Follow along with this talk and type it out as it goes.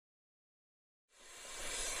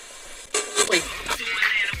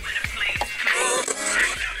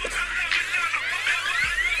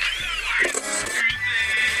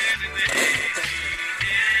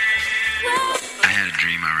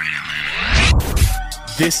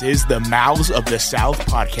This is the Mouths of the South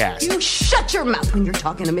podcast. You shut your mouth when you're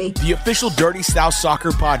talking to me. The official Dirty South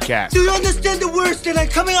Soccer podcast. Do you understand the words that are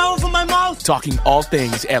coming out of my mouth? Talking all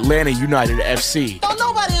things Atlanta United FC. Don't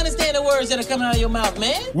nobody understand the words that are coming out of your mouth,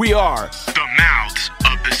 man. We are the Mouths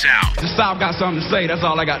of the South. The South got something to say. That's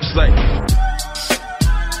all I got to say.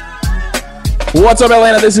 What's up,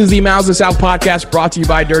 Atlanta? This is the Mouths of the South podcast brought to you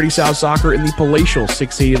by Dirty South Soccer in the palatial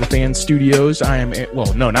 680 of the Fan Studios. I am,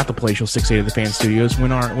 well, no, not the palatial 680 of the Fan Studios.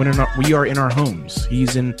 We are in our homes.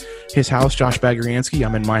 He's in his house, Josh Bagariansky.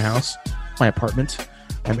 I'm in my house, my apartment.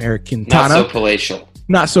 I'm Eric Quintana. Not so palatial.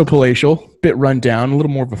 Not so palatial. Bit run down. A little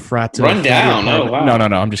more of a frat. Run down? Oh, wow.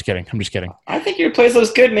 No. I'm just kidding. I think your place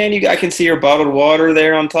looks good, man. I can see your bottled water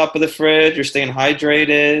there on top of the fridge. You're staying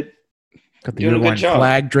hydrated. Got the Uruguayan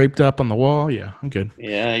flag draped up on the wall. Yeah, I'm good.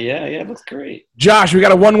 Yeah. It looks great. Josh, we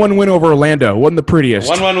got a 1-1 win over Orlando. Wasn't the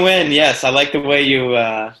prettiest. 1-1 win, yes. I like the way you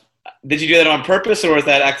did you do that on purpose, or was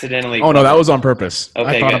that accidentally? Oh, no, that was on purpose.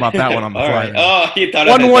 Okay, I thought about that one on the fly. Right. Oh, you thought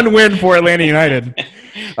 1-1 win for Atlanta United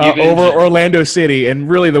over Orlando City. And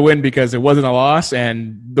really the win because it wasn't a loss.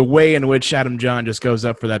 And the way in which Adam John just goes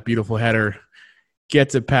up for that beautiful header,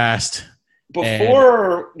 gets it past.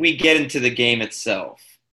 Before we get into the game itself,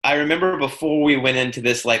 I remember before we went into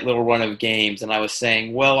this little run of games, and I was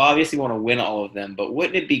saying, well, obviously we want to win all of them, but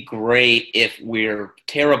wouldn't it be great if we're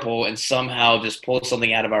terrible and somehow just pull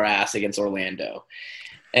something out of our ass against Orlando?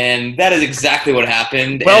 And that is exactly what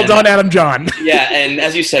happened. Well done, Adam John. Yeah, and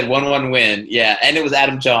as you said, 1-1 win. Yeah, and it was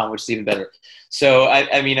Adam John, which is even better. So,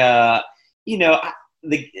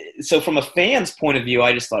 so from a fan's point of view,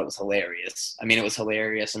 I just thought it was hilarious. It was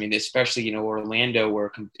hilarious. Especially, Orlando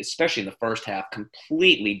were, especially in the first half,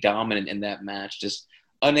 completely dominant in that match, just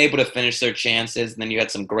unable to finish their chances. And then you had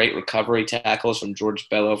some great recovery tackles from George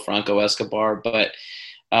Bello, Franco Escobar. But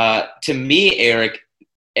to me, Eric,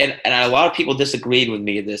 and a lot of people disagreed with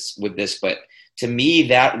me with this, but to me,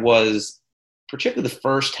 that was, particularly the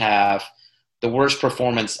first half, the worst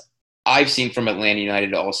performance I've seen from Atlanta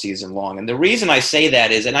United all season long. And the reason I say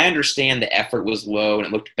that is, and I understand the effort was low and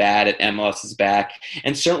it looked bad at MLS's back,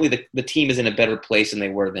 and certainly the team is in a better place than they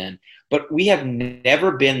were then. But we have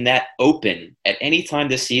never been that open at any time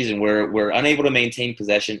this season where we're unable to maintain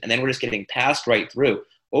possession, and then we're just getting passed right through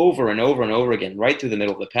over and over and over again, right through the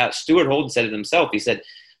middle of the pass. Stuart Holden said it himself. He said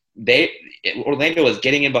Orlando was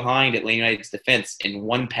getting in behind Atlanta United's defense in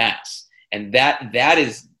one pass. And that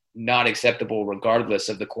is not acceptable regardless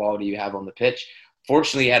of the quality you have on the pitch.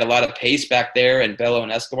 Fortunately, you had a lot of pace back there, and Bello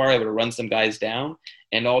and Escobar able to run some guys down,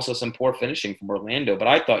 and also some poor finishing from Orlando. But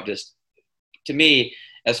I thought, just to me,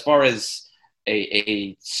 as far as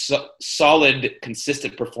a solid,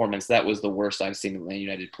 consistent performance, that was the worst I've seen Atlanta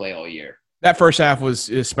United play all year. That first half was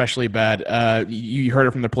especially bad. You heard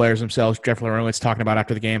it from the players themselves. Jeff Larentowicz talking about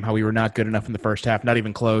after the game how we were not good enough in the first half, not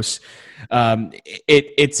even close.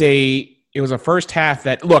 It was a first half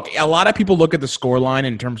that, look, a lot of people look at the scoreline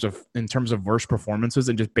in terms of worst performances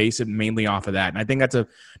and just base it mainly off of that. And I think that's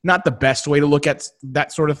not the best way to look at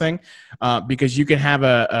that sort of thing, because you can have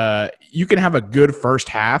a good first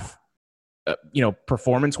half,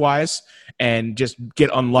 performance wise, and just get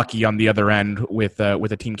unlucky on the other end with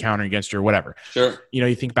a team countering against you or whatever. Sure.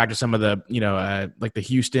 You think back to some of the like the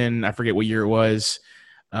Houston, I forget what year it was.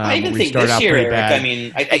 I even think this year, Eric, I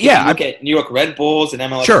think if you look at New York Red Bulls and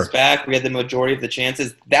MLS is back, we had the majority of the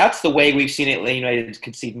chances. That's the way we've seen Atlanta United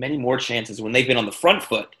concede many more chances when they've been on the front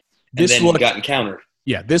foot and then gotten countered.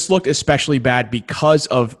 Yeah, this looked especially bad because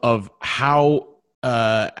of how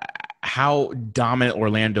dominant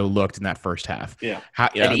Orlando looked in that first half. Yeah,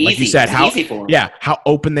 like you said, how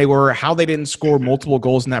open they were, how they didn't score multiple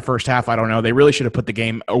goals in that first half. I don't know. They really should have put the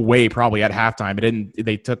game away probably at halftime.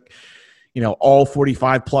 They took all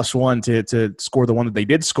 45 plus one to score the one that they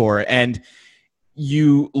did score. And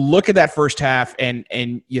you look at that first half and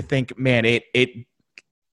you think, man, I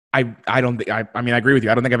agree with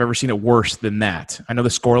you. I don't think I've ever seen it worse than that. I know the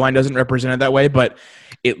scoreline doesn't represent it that way, but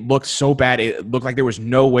it looked so bad. It looked like there was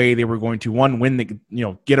no way they were going to, one,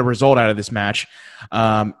 get a result out of this match.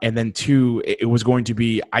 And then two, it was going to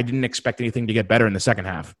be, I didn't expect anything to get better in the second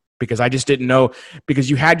half. Because I just didn't know, because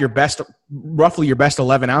you had roughly your best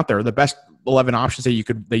 11 out there, the best 11 options that you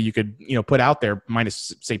could put out there,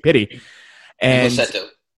 minus say Pity and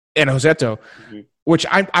Josetto, which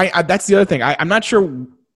I that's the other thing. I'm not sure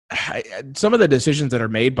some of the decisions that are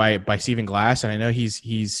made by Stephen Glass, and I know he's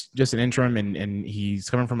just an interim and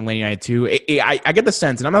he's coming from Atlanta United too. I get the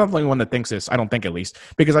sense, and I'm not the only one that thinks this. I don't think, at least,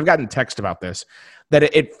 because I've gotten text about this, that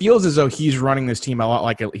it feels as though he's running this team a lot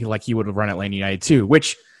like he would have run Atlanta United too,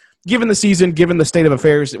 which, given the season, given the state of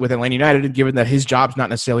affairs with Atlanta United, given that his job's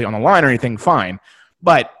not necessarily on the line or anything, fine.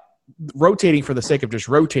 But rotating for the sake of just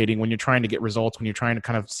rotating when you're trying to get results, when you're trying to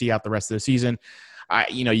kind of see out the rest of the season,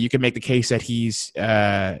 you can make the case that he's,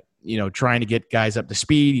 trying to get guys up to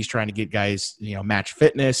speed. He's trying to get guys, match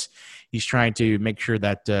fitness. He's trying to make sure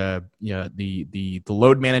that, the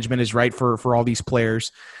load management is right for all these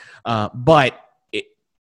players. But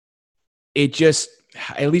it just,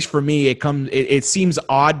 at least for me, it seems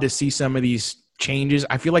odd to see some of these changes.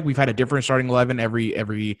 I feel like we've had a different starting 11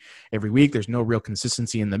 every week. There's no real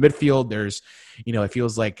consistency in the midfield. There's, it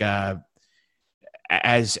feels like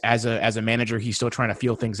as a manager, he's still trying to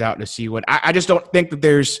feel things out to see what. I just don't think that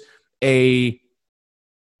there's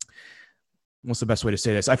what's the best way to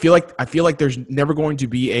say this? I feel like there's never going to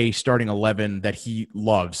be a starting 11 that he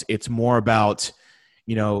loves. It's more about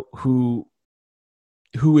who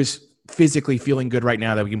is physically feeling good right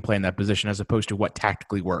now that we can play in that position, as opposed to what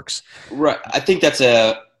tactically works. Right. I think that's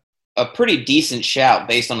a pretty decent shout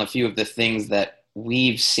based on a few of the things that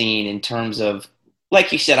we've seen in terms of,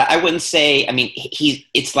 like you said, I wouldn't say,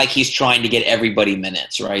 it's like he's trying to get everybody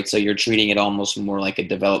minutes, right? So you're treating it almost more like a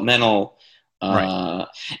developmental, right.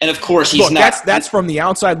 And of course he's not. That's from the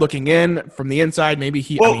outside looking in. From the inside, maybe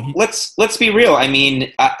let's be real.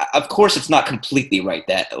 Of course it's not completely right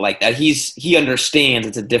that he understands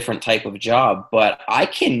it's a different type of job, but I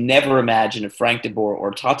can never imagine if Frank de Boer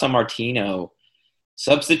or Tata Martino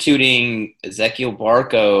substituting Ezequiel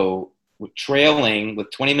Barco trailing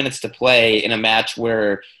with 20 minutes to play in a match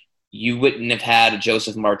where you wouldn't have had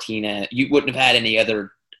Joseph Martinez, you wouldn't have had any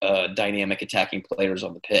other dynamic attacking players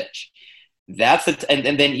on the pitch. That's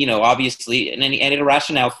and then obviously and a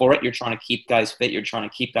rationale for it. You're trying to keep guys fit. You're trying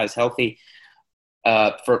to keep guys healthy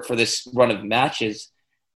for this run of matches.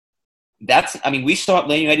 We saw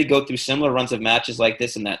Atlanta United go through similar runs of matches like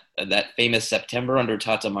this in that famous September under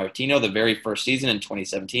Tata Martino, the very first season in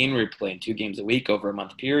 2017. We were playing 2 games a week over a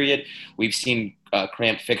month period. We've seen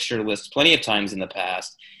cramped fixture lists plenty of times in the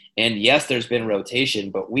past. And yes, there's been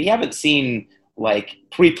rotation, but we haven't seen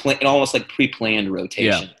almost like pre-planned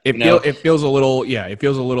rotation. Yeah, it feels a little. Yeah, it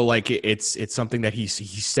feels a little like it's something that he's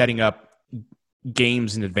setting up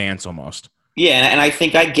games in advance almost. Yeah, and I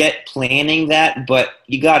think I get planning that, but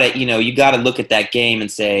you gotta look at that game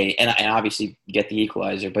and say, and obviously get the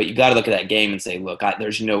equalizer, but you gotta look at that game and say, look,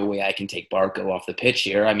 there's no way I can take Barco off the pitch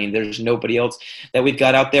here. There's nobody else that we've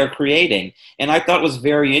got out there creating. And I thought it was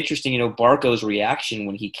very interesting, Barco's reaction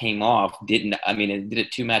when he came off did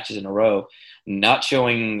it 2 matches in a row, not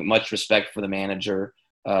showing much respect for the manager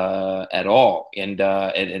at all. And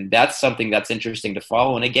that's something that's interesting to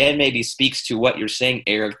follow. And again, maybe speaks to what you're saying,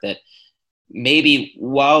 Eric, that maybe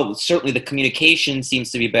while certainly the communication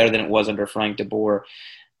seems to be better than it was under Frank de Boer,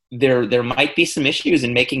 there might be some issues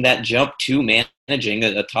in making that jump to managing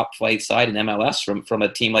a top flight side in MLS from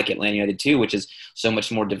a team like Atlanta United 2, which is so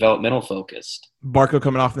much more developmental focused. Barco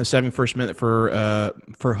coming off in the 71st minute for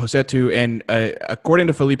Rossetto, and according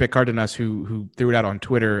to Felipe Cardenas, who threw it out on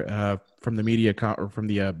Twitter from the media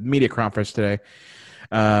conference today,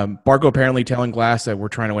 Barco apparently telling Glass that we're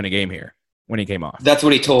trying to win a game here when he came off. That's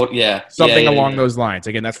what he told. Yeah, something along those lines.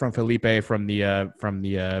 Again, that's from Felipe from the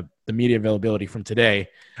media availability from today.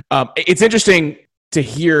 It's interesting to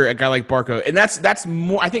hear a guy like Barco, and that's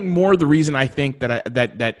more. I think more the reason I think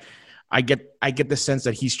that I get the sense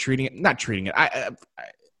that he's not treating it.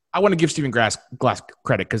 I want to give Stephen Glass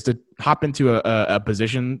credit, because to hop into a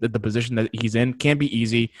position, the position that he's in, can be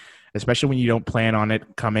easy, especially when you don't plan on it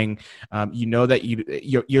coming. That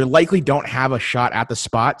you likely don't have a shot at the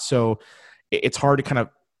spot, so it's hard to kind of,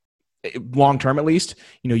 long term at least,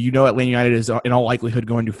 Atlanta United is in all likelihood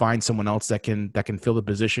going to find someone else that can fill the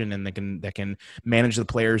position, and that can manage the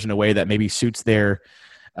players in a way that maybe suits their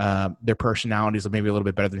personalities maybe a little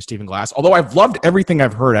bit better than Stephen Glass. Although I've loved everything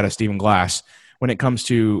I've heard out of Stephen Glass when it comes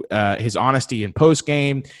to his honesty in post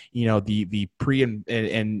game, the pre and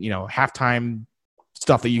halftime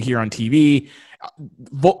stuff that you hear on TV,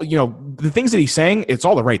 the things that he's saying, it's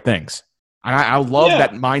all the right things. And I love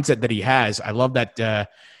that mindset that he has. I love that,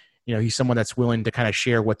 he's someone that's willing to kind of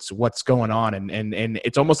share what's going on. And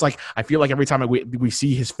it's almost like, I feel like every time we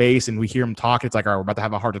see his face and we hear him talk, it's like, all right, we're about to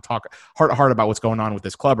have a heart to heart about what's going on with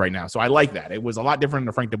this club right now. So I like that. It was a lot different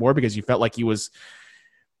than Frank de Boer, because you felt like he was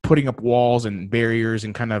putting up walls and barriers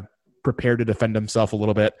and kind of prepared to defend himself a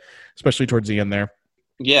little bit, especially towards the end there.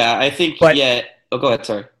 Yeah, I think, go ahead,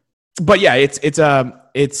 sorry. But yeah,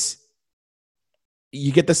 it's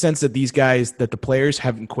you get the sense that these guys, that the players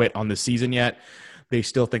haven't quit on the season yet. They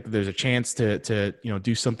still think that there's a chance to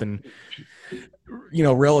do something,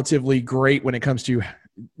 relatively great when it comes to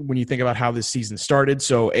when you think about how this season started.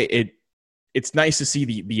 So it's nice to see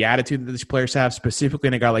the attitude that these players have, specifically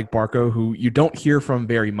in a guy like Barco, who you don't hear from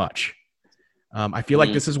very much. I feel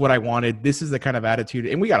like this is what I wanted. This is the kind of attitude,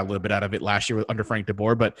 and we got a little bit out of it last year under Frank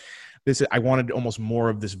DeBoer, but I wanted almost more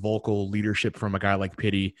of this vocal leadership from a guy like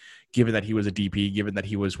Pitty, given that he was a DP, given that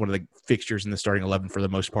he was one of the fixtures in the starting 11 for the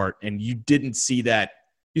most part. And you didn't see that.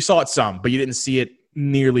 You saw it some, but you didn't see it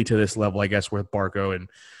nearly to this level, I guess, with Barco and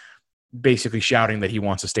basically shouting that he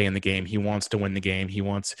wants to stay in the game. He wants to win the game. He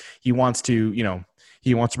wants to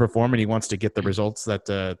perform, and he wants to get the results that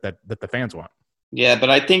the fans want. Yeah, but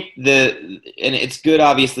I think and it's good,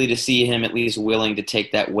 obviously, to see him at least willing to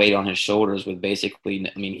take that weight on his shoulders with basically,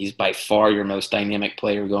 I mean, he's by far your most dynamic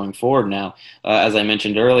player going forward now, as I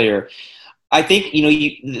mentioned earlier. I think,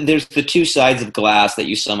 there's the two sides of glass that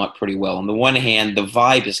you sum up pretty well. On the one hand, the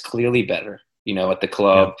vibe is clearly better, at the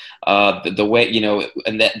club. Yeah. The way,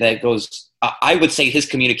 and that goes – I would say his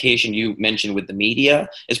communication you mentioned with the media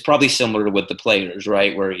is probably similar to with the players,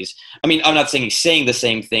 right? Where I'm not saying he's saying the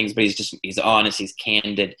same things, but he's honest, he's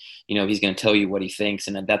candid. He's going to tell you what he thinks,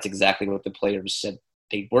 and that's exactly what the players said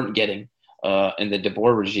they weren't getting in the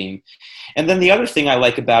DeBoer regime. And then the other thing I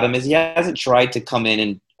like about him is he hasn't tried to come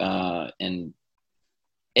in and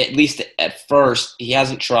at least at first, he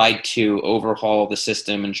hasn't tried to overhaul the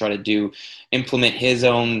system and try to implement his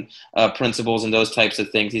own principles and those types of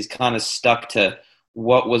things. He's kind of stuck to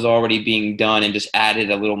what was already being done and just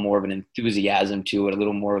added a little more of an enthusiasm to it, a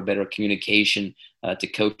little more of better communication to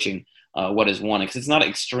coaching what is wanted. Because it's not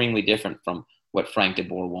extremely different from what Frank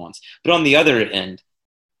DeBoer wants. But on the other end,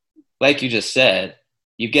 like you just said,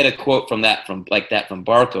 you get a quote from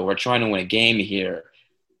Barco, we're trying to win a game here.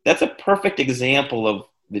 That's a perfect example of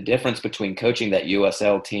the difference between coaching that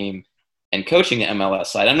USL team and coaching the MLS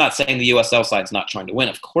side. I'm not saying the USL side's not trying to win.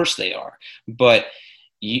 Of course they are. But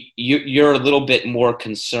you're a little bit more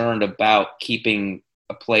concerned about keeping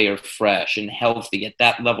a player fresh and healthy at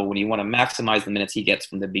that level when you want to maximize the minutes he gets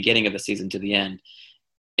from the beginning of the season to the end.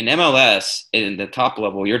 In MLS, in the top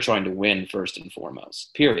level, you're trying to win first and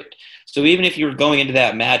foremost, period. So even if you're going into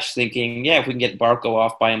that match thinking, if we can get Barco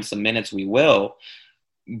off by him some minutes, we will.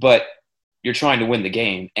 But you're trying to win the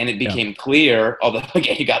game. And it became clear, although,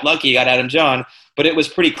 again, you got lucky, you got Adam John, but it was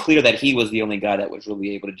pretty clear that he was the only guy that was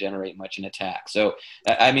really able to generate much in attack. So,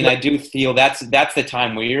 I mean, I do feel that's the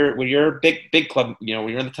time where you're a big club, when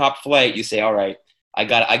you're in the top flight, you say, all right, I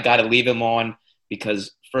got to leave him on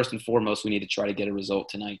because first and foremost, we need to try to get a result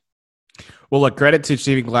tonight. Well, look, credit to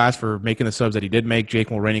Stephen Glass for making the subs that he did make. Jake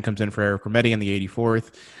Mulroney comes in for Eric Rometti in the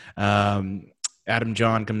 84th. Adam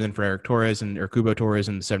John comes in for Eric Torres or Kubo Torres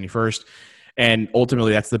in the 71st. And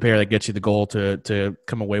ultimately, that's the pair that gets you the goal to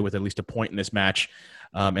come away with at least a point in this match.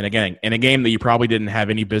 And again, in a game that you probably didn't have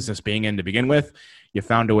any business being in to begin with, you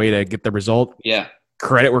found a way to get the result. Yeah.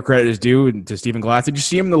 Credit where credit is due, and to Stephen Glass. Did you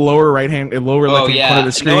see him in the lower left-hand corner of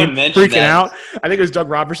the screen, freaking out? I think it was Doug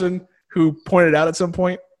Robertson who pointed out at some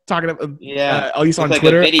point, talking about at least on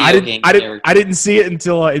Twitter. I didn't see it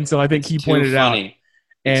until I think he pointed it out.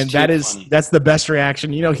 And that's the best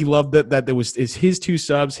reaction. He loved that there was his two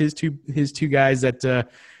subs, his two guys that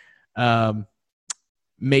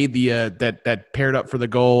made that paired up for the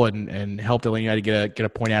goal and helped Atlanta United get a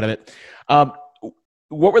point out of it.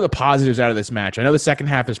 What were the positives out of this match? I know the second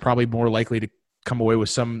half is probably more likely to come away with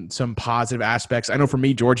some positive aspects. I know for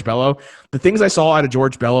me, George Bello, the things I saw out of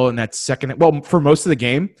George Bello in that for most of the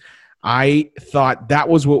game, I thought that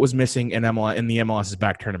was what was missing in the MLS's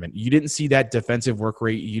back tournament. You didn't see that defensive work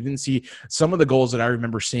rate. You didn't see some of the goals that I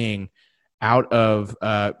remember seeing out of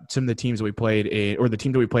some of the teams that we played or the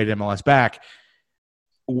team that we played at MLS back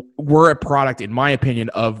were a product, in my opinion,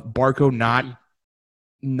 of Barco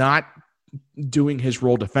not doing his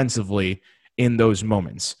role defensively in those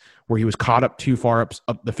moments where he was caught up too far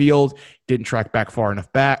up the field, didn't track back far enough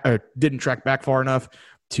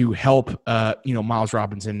to help, Miles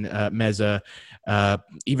Robinson, Meza,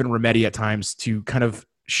 even Rometti at times to kind of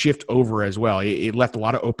shift over as well. It left a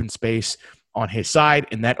lot of open space on his side,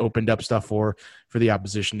 and that opened up stuff for the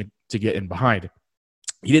opposition to get in behind.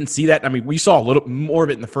 You didn't see that. I mean, we saw a little more of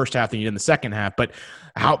it in the first half than you did in the second half, but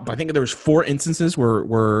I think there was 4 instances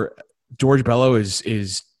where George Bello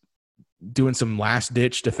is doing some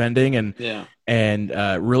last-ditch defending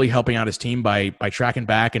and really helping out his team by tracking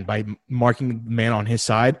back and by marking the man on his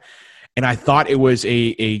side. And I thought it was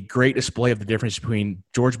a great display of the difference between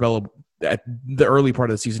George Bello at the early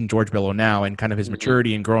part of the season, George Bello now, and kind of his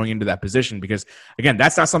maturity and growing into that position. Because, again,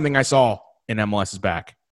 that's not something I saw in MLS's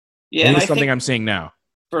back. Yeah, and it's something I'm seeing now.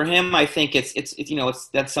 For him, I think it's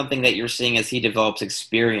that's something that you're seeing as he develops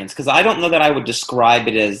experience. Because I don't know that I would describe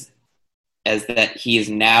it as as that he is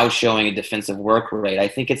now showing a defensive work rate. I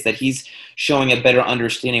think it's that he's showing a better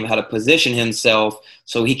understanding of how to position himself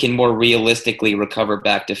so he can more realistically recover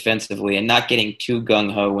back defensively and not getting too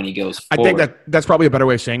gung-ho when he goes forward. I think that's probably a better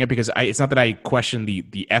way of saying it, because it's not that I question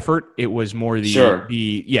the effort. It was more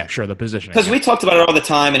the positioning. Because we talked about it all the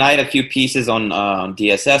time, and I had a few pieces on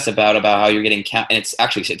DSS about how you're getting and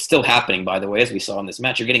it's still happening, by the way, as we saw in this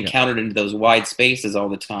match. You're getting countered into those wide spaces all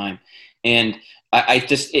the time. And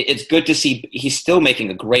it's good to see he's still making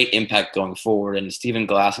a great impact going forward. And Stephen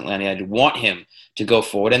Glass and Atlanta United want him to go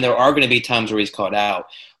forward. And there are going to be times where he's caught out.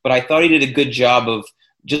 But I thought he did a good job of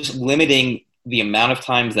just limiting the amount of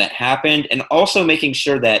times that happened, and also making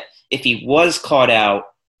sure that if he was caught out,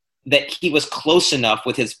 that he was close enough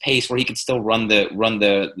with his pace where he could still run the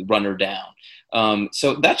runner down.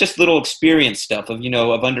 So that's just little experience stuff of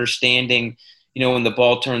understanding, when the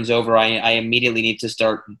ball turns over, I immediately need to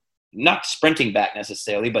start not sprinting back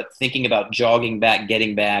necessarily, but thinking about jogging back,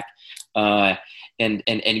 getting back, and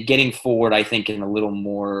getting forward, I think, in a little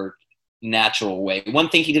more natural way. One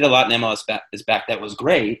thing he did a lot in MLS is back that was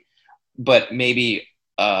great, but maybe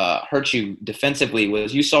hurt you defensively,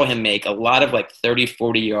 was you saw him make a lot of 30,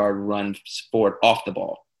 40-yard runs forward off the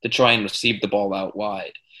ball to try and receive the ball out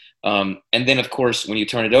wide. And then, of course, when you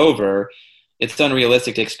turn it over, it's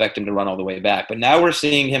unrealistic to expect him to run all the way back. But now we're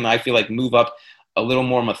seeing him, I feel like, move up a little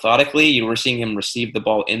more methodically. We're seeing him receive the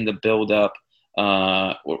ball in the build-up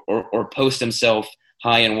or post himself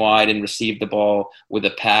high and wide and receive the ball with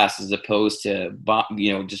a pass, as opposed to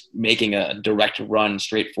just making a direct run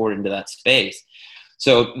straight forward into that space.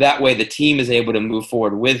 So that way the team is able to move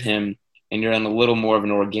forward with him, and you're in a little more of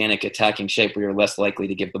an organic attacking shape where you're less likely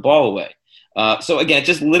to give the ball away. So again,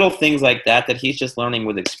 just little things like that he's just learning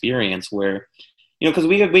with experience, where because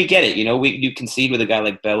we get it. You concede with a guy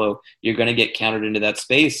like Bello, you're going to get countered into that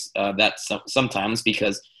space sometimes,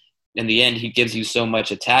 because in the end he gives you so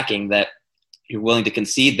much attacking that you're willing to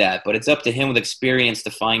concede that. But it's up to him with experience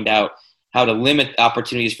to find out how to limit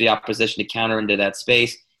opportunities for the opposition to counter into that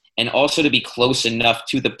space, and also to be close enough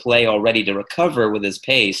to the play already to recover with his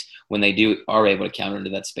pace when they are able to counter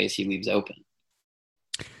into that space he leaves open.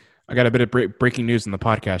 I got a bit of breaking news in the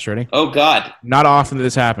podcast. Ready? Oh, God. Not often that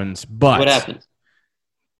this happens, but what happened?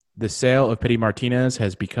 The sale of Pity Martinez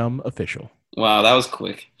has become official. Wow, that was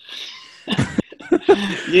quick.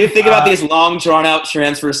 You think about these long, drawn-out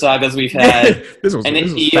transfer sagas we've had, and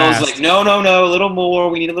it feels like, no, a little more,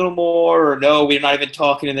 we need a little more, or no, we're not even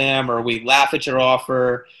talking to them, or we laugh at your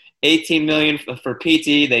offer. $18 million for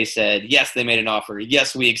PT, they said, yes, they made an offer.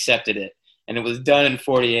 Yes, we accepted it. And it was done in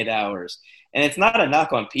 48 hours. And it's not a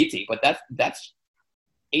knock on PT, but that's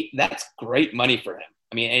great money for him.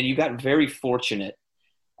 I mean, and you got very fortunate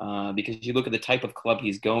because you look at the type of club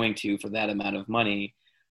he's going to for that amount of money.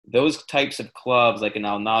 Those types of clubs, like an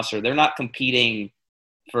Al Nassr, they're not competing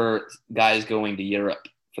for guys going to Europe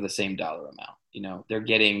for the same dollar amount. They're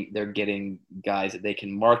getting guys that they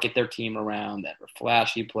can market their team around, that are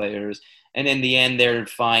flashy players, and in the end, they're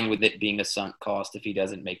fine with it being a sunk cost if he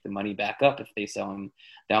doesn't make the money back up if they sell him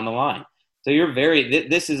down the line. So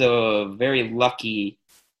this is a very lucky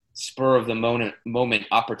spur of the moment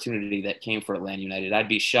opportunity that came for Atlanta United. I'd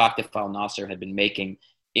be shocked if Al Nassr had been making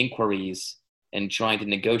inquiries and trying to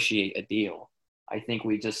negotiate a deal. I think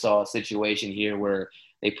we just saw a situation here where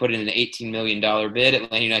they put in an $18 million bid.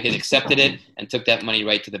 Atlanta United accepted it and took that money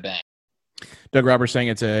right to the bank. Doug Roberts saying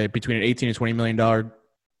it's between an $18 and $20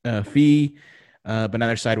 million fee, but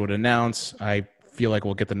neither side would announce. I feel like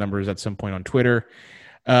we'll get the numbers at some point on Twitter.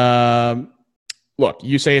 Look,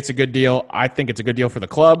 you say it's a good deal. I think it's a good deal for the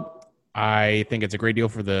club. I think it's a great deal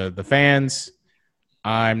for the fans.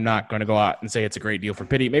 I'm not going to go out and say it's a great deal for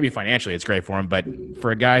Pity. Maybe financially it's great for him, but for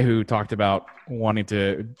a guy who talked about feeling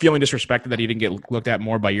disrespected that he didn't get looked at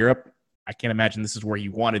more by Europe, I can't imagine this is where he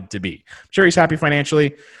wanted to be. I'm sure he's happy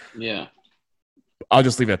financially. Yeah. I'll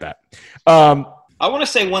just leave it at that. I want to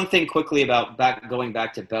say one thing quickly about going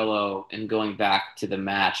back to Bello and going back to the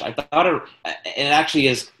match. I thought it actually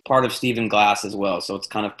is part of Stephen Glass as well, so it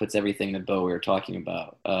kind of puts everything in the bow we were talking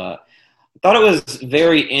about. I thought it was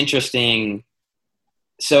very interesting.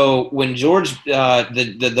 So when George,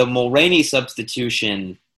 the Mulraney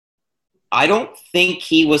substitution, I don't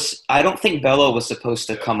think Bello was supposed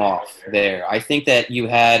to come off there. I think that you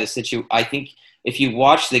had I think if you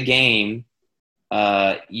watch the game,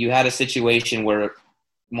 you had a situation where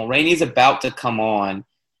Mulraney's about to come on,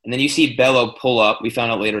 and then you see Bello pull up. We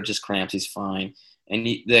found out later just cramps. He's fine. And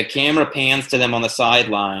the camera pans to them on the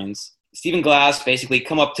sidelines. Stephen Glass basically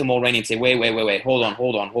come up to Mulraney and say, wait, hold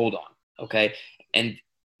on. Okay? And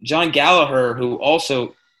John Gallagher, who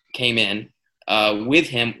also came in with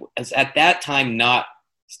him, is at that time not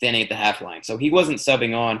standing at the half line. So he wasn't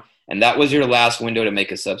subbing on, and that was your last window to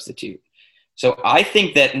make a substitute. So I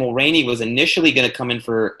think that Mulraney was initially going to come in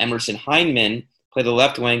for Emerson Hyndman, play the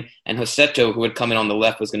left wing, and Rossetto, who had come in on the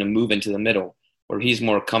left, was going to move into the middle where he's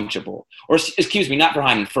more comfortable. Or, excuse me, not for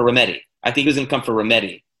Hyndman, for Remedi. I think he was going to come for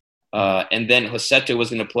Remedi. And then Rossetto was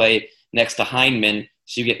going to play next to Hyndman,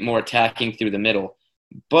 so you get more attacking through the middle.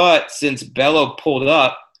 But since Bello pulled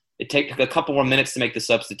up, it took a couple more minutes to make the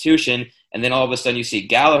substitution, and then all of a sudden you see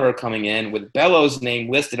Gallagher coming in with Bello's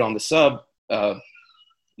name listed on the sub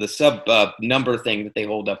number thing that they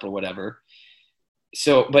hold up or whatever.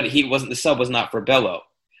 So, but the sub was not for Bello.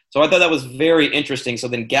 So I thought that was very interesting. So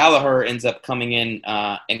then Gallagher ends up coming in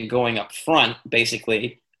and going up front,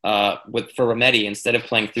 basically, for Remedi instead of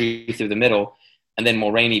playing through the middle, and then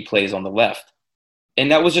Mulraney plays on the left.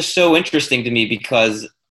 And that was just so interesting to me because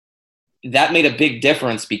that made a big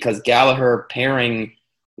difference because Gallagher pairing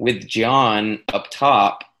with John up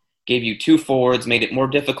top gave you two forwards, made it more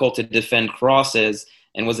difficult to defend crosses,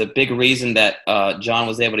 and was a big reason that John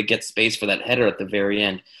was able to get space for that header at the very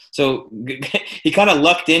end. So he kind of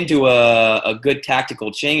lucked into a good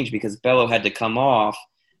tactical change because Bello had to come off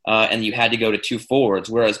and you had to go to two forwards,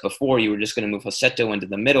 whereas before you were just going to move Rossetto into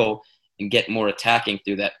the middle and get more attacking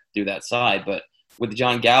through that side. But with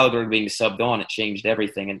John Gallagher being subbed on, it changed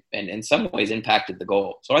everything and in some ways impacted the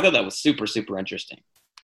goal. So I thought that was super, super interesting.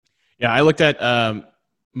 Yeah, I looked at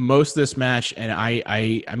most of this match, and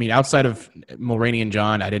I mean, outside of Mulraney and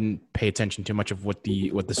John, I didn't pay attention too much of what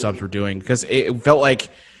the subs were doing because it felt like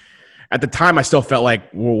at the time I still felt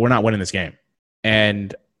like we're not winning this game,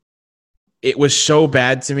 and it was so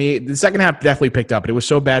bad to me. The second half definitely picked up, but it was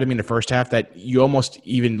so bad to me in the first half that you almost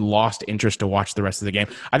even lost interest to watch the rest of the game.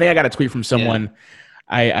 I think I got a tweet from someone.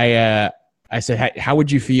 Yeah. I said, how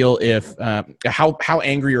would you feel if how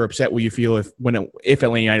angry or upset will you feel if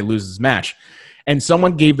Atlanta United loses this match? And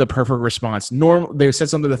someone gave the perfect response. They said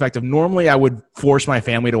something to the effect of, normally I would force my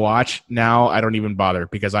family to watch. Now I don't even bother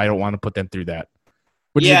because I don't want to put them through that.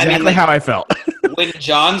 Which is exactly how I felt. When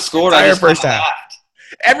John scored, I just first half.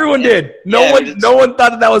 Everyone did. No one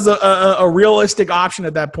thought that was a realistic option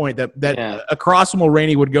at that point. That a cross from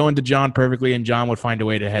Mulraney would go into John perfectly, and John would find a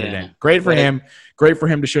way to head it in. Great for him. Great for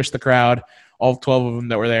him to shush the crowd, all 12 of them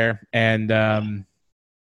that were there, and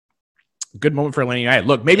good moment for Atlanta United.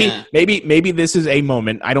 Look, maybe this is a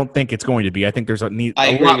moment. I don't think it's going to be. I think there's a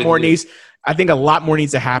lot more needs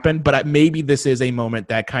to happen. But maybe this is a moment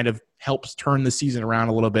that kind of helps turn the season around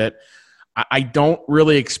a little bit. I don't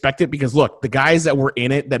really expect it because, look, the guys that were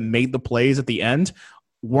in it that made the plays at the end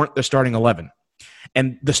weren't the starting 11.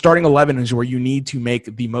 And the starting 11 is where you need to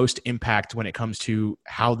make the most impact when it comes to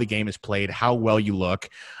how the game is played, how well you look,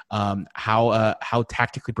 how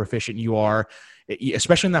tactically proficient you are,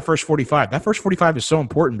 especially in that first 45. That first 45 is so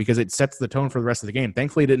important because it sets the tone for the rest of the game.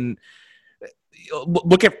 Thankfully, it didn't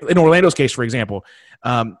look at in Orlando's case, for example.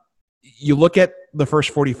 You look at the first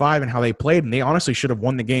 45 and how they played, and they honestly should have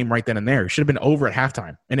won the game right then and there. It should have been over at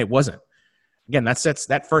halftime, and it wasn't. Again, that sets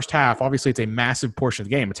that first half. Obviously, it's a massive portion of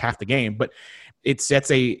the game. It's half the game, but it sets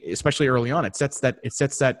especially early on, it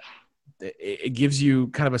gives you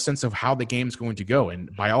kind of a sense of how the game's going to go. And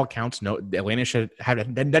by all accounts, Atlanta should have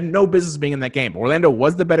no business being in that game. Orlando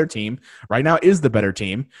was the better team. Right now is the better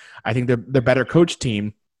team. I think they're the better coach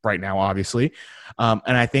team right now, obviously.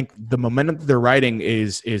 And I think the momentum that they're riding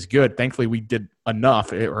is good. Thankfully, we did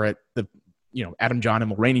enough, Adam, John,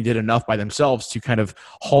 and Mulraney did enough by themselves to kind of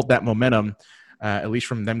halt that momentum, at least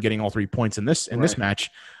from them getting all 3 points in this match.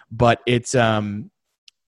 But it's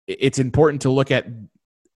important to look at.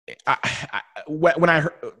 When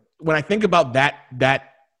I think about that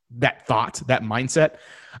thought, that mindset,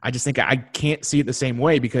 I just think I can't see it the same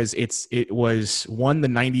way because it was the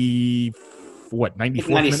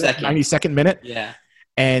 92nd minute. Yeah.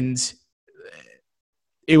 And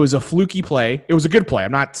it was a fluky play. It was a good play.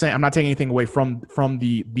 I'm not taking anything away from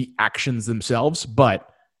the actions themselves, but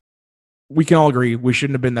we can all agree we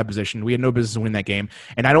shouldn't have been in that position. We had no business winning that game.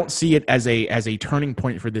 And I don't see it as a turning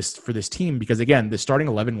point for this team because, again, the starting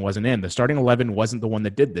 11 wasn't in. The starting 11 wasn't the one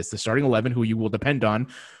that did this. The starting 11, who you will depend on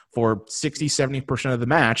for 60, 70% of the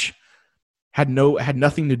match, had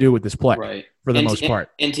nothing to do with this play for the most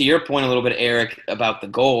part. And to your point a little bit, Eric, about the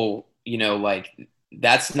goal,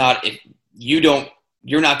 that's not –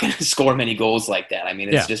 you're not going to score many goals like that. I mean,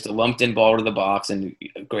 it's just a lumped-in ball to the box and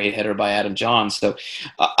a great header by Adam John. So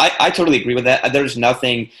I totally agree with that. There's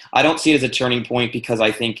nothing – I don't see it as a turning point because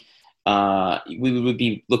I think we would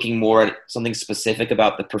be looking more at something specific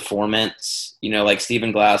about the performance. Like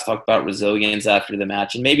Stephen Glass talked about resilience after the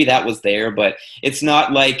match, and maybe that was there, but it's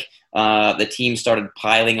not like the team started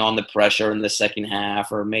piling on the pressure in the second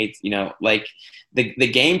half, or made, like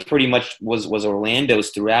the game pretty much was Orlando's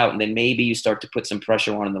throughout, and then maybe you start to put some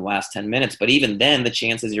pressure on in the last 10 minutes. But even then, the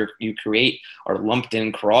chances you create are lumped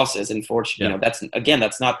in crosses. Unfortunately,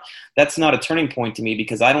 that's not a turning point to me,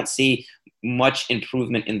 because I don't see much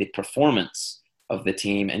improvement in the performance of the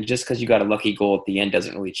team. And just because you got a lucky goal at the end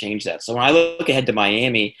doesn't really change that. So when I look ahead to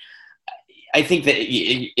Miami, I think that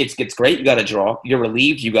it's great. You got to draw. You're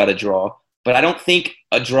relieved. You got to draw. But I don't think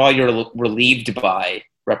a draw you're relieved by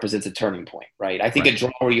represents a turning point, right? I think a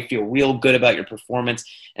draw where you feel real good about your performance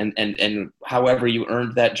and however you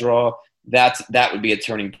earned that draw, that would be a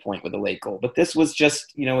turning point with a late goal. But this was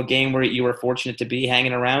just, a game where you were fortunate to be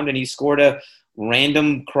hanging around, and he scored a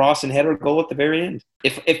random cross and header goal at the very end.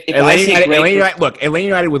 Atlanta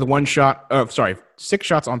United with 6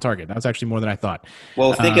 shots on target. That's actually more than I thought.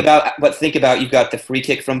 Well, think about you've got the free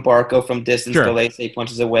kick from Barco from distance. Sure. Gallese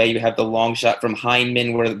punches away. You have the long shot from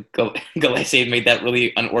Heinemann where Gallese made that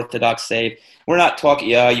really unorthodox save. We're not talking.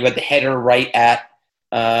 You had the header right at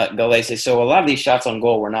Gallese. So a lot of these shots on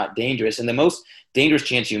goal were not dangerous, and the most dangerous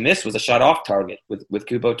chance you missed was a shot off target with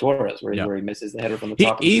Cubo Torres, where he misses the header from the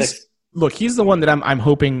top of the six. Look, he's the one that I'm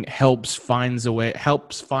hoping helps find a way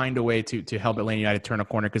to help Atlanta United turn a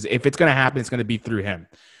corner, because if it's going to happen, it's going to be through him.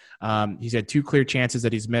 He's had 2 clear chances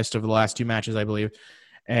that he's missed over the last 2 matches, I believe,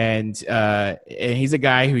 and he's a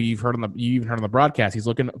guy who you even heard on the broadcast. He's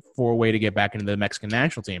looking for a way to get back into the Mexican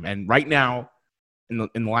national team, and right now, in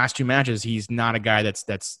the last 2 matches, he's not a guy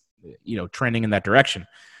that's trending in that direction.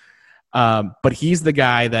 But he's the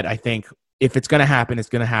guy that I think, if it's going to happen, it's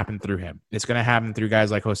going to happen through him. It's going to happen through guys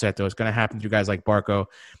like Joseto. It's going to happen through guys like Barco.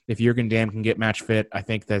 If Jurgen Damm can get match fit, I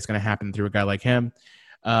think that's going to happen through a guy like him.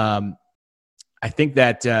 I think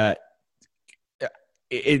that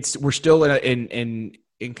we're still in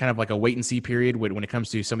kind of like a wait and see period when it comes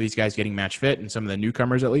to some of these guys getting match fit, and some of the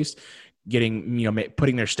newcomers at least getting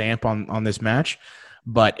putting their stamp on this match,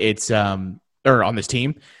 but it's or on this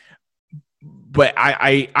team. But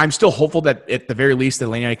I'm still hopeful that at the very least,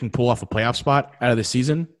 Atlanta United can pull off a playoff spot out of the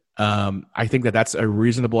season. I think that's a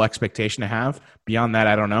reasonable expectation to have. Beyond that,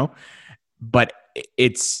 I don't know. But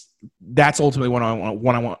that's ultimately what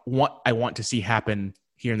I want to see happen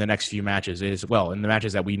here in the next few matches. In the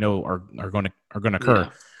matches that we know are going to occur,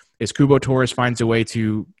 is Cubo Torres finds a way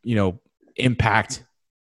to impact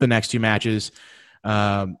the next 2 matches.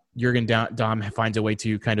 Jurgen Damm finds a way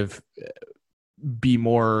to kind of be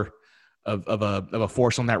more of a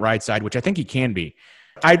force on that right side, which I think he can be.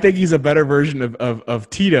 I think he's a better version of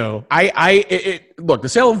Tito. Look, the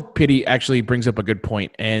sale of Pity actually brings up a good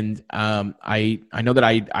point, and I know that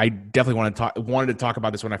I definitely wanted to talk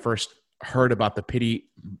about this when I first heard about the Pity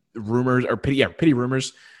rumors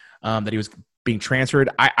that he was being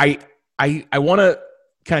transferred. I want to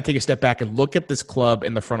kind of take a step back and look at this club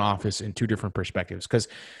in the front office in 2 different perspectives, because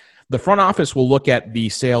the front office will look at the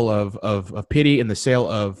sale of Pity and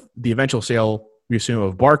the eventual sale, we assume,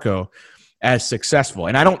 of Barco as successful.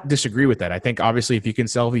 And I don't disagree with that. I think obviously if you can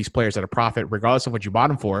sell these players at a profit, regardless of what you bought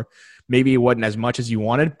them for, maybe it wasn't as much as you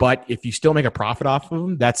wanted, but if you still make a profit off of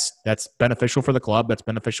them, that's beneficial for the club. That's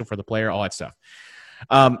beneficial for the player, all that stuff.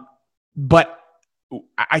 But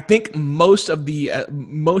I think most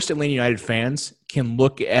Atlanta United fans can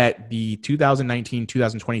look at the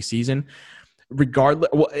 2019-2020 season regardless,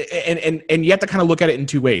 and you have to kind of look at it in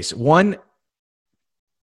 2 ways. One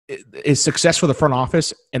is success for the front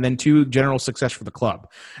office, and then 2, general success for the club.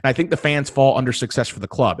 And I think the fans fall under success for the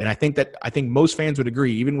club. And I think most fans would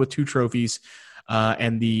agree, even with 2 trophies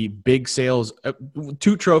and the big sales,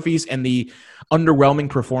 2 trophies and the underwhelming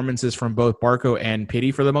performances from both Barco and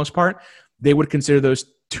Pity for the most part, they would consider those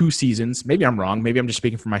 2 seasons. Maybe I'm wrong. Maybe I'm just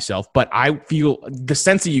speaking for myself. But I feel the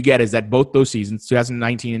sense that you get is that both those seasons,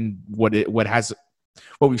 2019 and what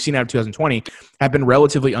we've seen out of 2020, have been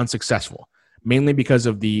relatively unsuccessful, mainly because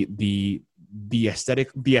of the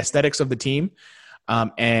aesthetics of the team,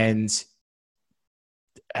 and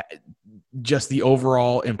just the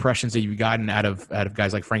overall impressions that you've gotten out of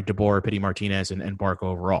guys like Frank de Boer, Pity Martinez, and Barco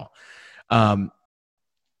overall.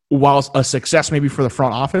 While a success maybe for the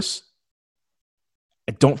front office,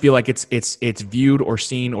 I don't feel like it's viewed or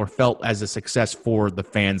seen or felt as a success for the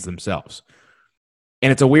fans themselves.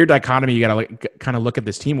 And it's a weird dichotomy you got to kind of look at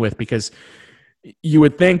this team with, because you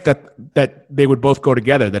would think that they would both go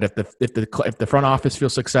together. That if the front office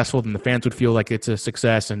feels successful, then the fans would feel like it's a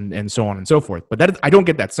success, and so on and so forth. But I don't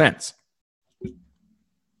get that sense. I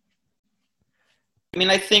mean,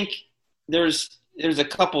 I think there's a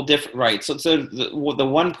couple different, right. So the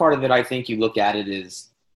one part of it, I think you look at it is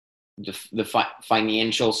the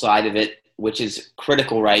financial side of it, which is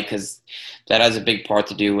critical, right? Because that has a big part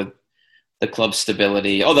to do with the club's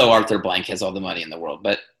stability. Although Arthur Blank has all the money in the world,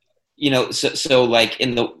 but so like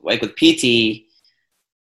with PT,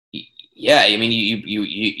 yeah, I mean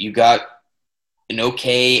you got an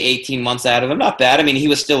okay 18 months out of him. Not bad. I mean, he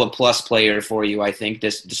was still a plus player for you, I think,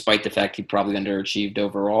 despite the fact he probably underachieved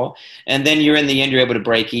overall. And then you're in the end, you're able to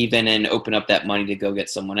break even and open up that money to go get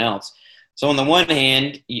someone else. So on the one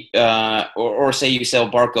hand, or say you sell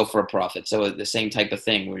Barco for a profit. So the same type of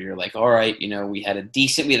thing where you're like, all right, we had a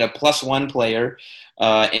 +1 player,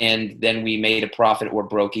 and then we made a profit or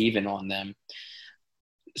broke even on them.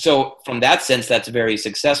 So from that sense, that's very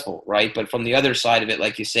successful, right? But from the other side of it,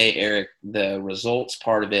 like you say, Eric, the results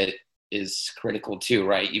part of it is critical too,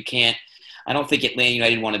 right? I don't think Atlanta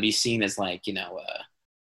United want to be seen as like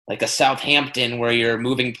a Southampton where you're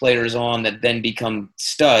moving players on that then become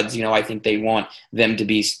studs. I think they want them to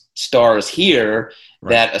be stars here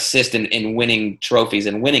that assist in winning trophies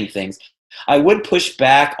and winning things. I would push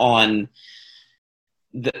back on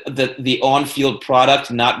the on-field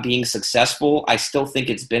product not being successful. I still think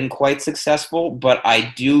it's been quite successful, but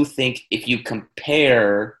I do think if you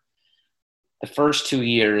compare the first 2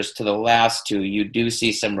 years to the last 2, you do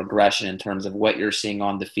see some regression in terms of what you're seeing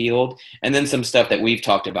on the field, and then some stuff that we've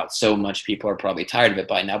talked about so much. People are probably tired of it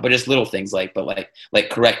by now, but just little things like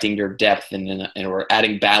correcting your depth and or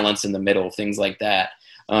adding balance in the middle, things like that.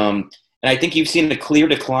 And I think you've seen a clear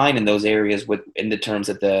decline in those areas in the terms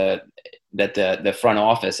that the front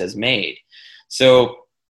office has made. So,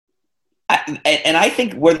 I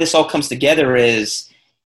think where this all comes together is,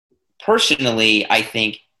 personally, I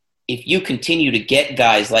think if you continue to get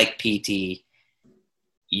guys like PT,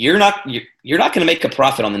 you're not going to make a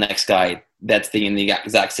profit on the next guy that's in the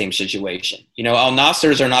exact same situation. Al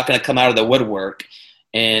Nassr's are not going to come out of the woodwork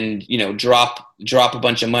and drop a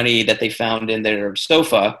bunch of money that they found in their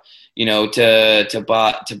sofa, to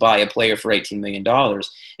buy a player for $18 million.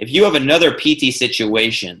 If you have another PT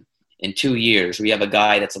situation in 2 years, we have a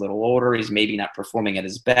guy that's a little older, he's maybe not performing at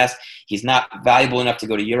his best, he's not valuable enough to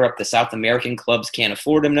go to Europe, the South American clubs can't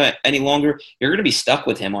afford him any longer, you're going to be stuck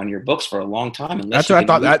with him on your books for a long time. That's what I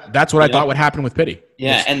thought. That's what I thought would happen with Pity.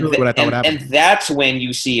 Yeah, and that's when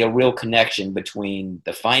you see a real connection between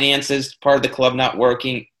the finances part of the club not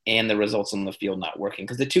working and the results on the field not working,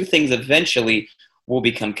 because the two things eventually will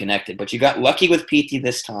become connected. But you got lucky with PT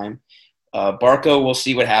this time. Barco, we'll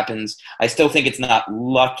see what happens. I still think it's not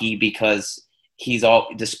lucky because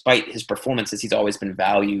despite his performances, he's always been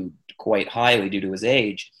valued quite highly due to his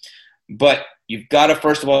age. But you've got to,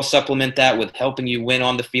 first of all, supplement that with helping you win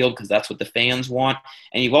on the field, because that's what the fans want.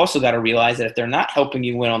 And you've also got to realize that if they're not helping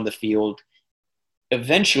you win on the field,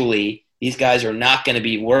 eventually these guys are not going to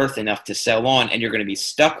be worth enough to sell on, and you're going to be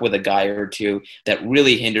stuck with a guy or two that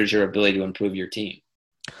really hinders your ability to improve your team.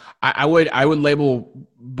 I would label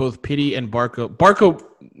both Pity and Barco. Barco,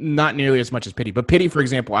 not nearly as much as Pity, but Pity, for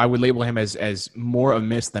example, I would label him as more a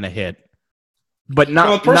miss than a hit. But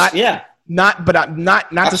not to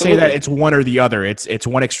say that it's one or the other. It's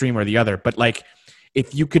one extreme or the other. But like,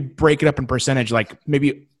 if you could break it up in percentage, like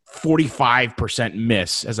maybe 45%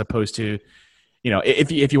 miss as opposed to,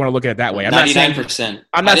 if you want to look at it that way. 99%.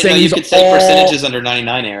 I'm not saying you could say percentages under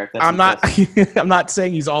 99, Eric. I'm not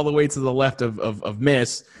saying he's all the way to the left of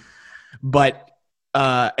miss. But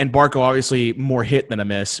and Barco obviously more hit than a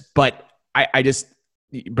miss, but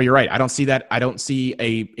but you're right. I don't see that. I don't see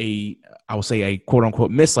I will say a quote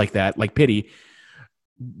unquote miss like that, like Pity,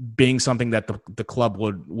 being something that the club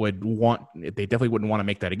would want. They definitely wouldn't want to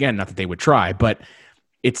make that again. Not that they would try, but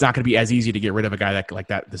it's not going to be as easy to get rid of a guy like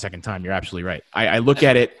that the second time. You're absolutely right. I look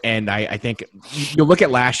at it, and I think you'll look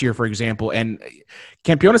at last year, for example, and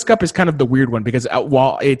Campeones Cup is kind of the weird one because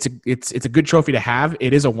while it's a good trophy to have,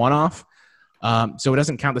 it is a one-off. So it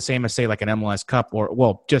doesn't count the same as, say, like an MLS Cup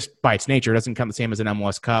just by its nature, it doesn't count the same as an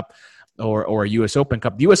MLS Cup or a U.S. Open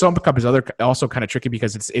Cup. The U.S. Open Cup is also kind of tricky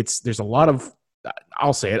because there's a lot of,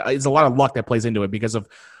 I'll say it, it's a lot of luck that plays into it because of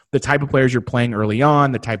the type of players you're playing early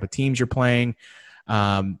on, the type of teams you're playing.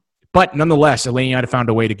 But nonetheless, Atlanta United found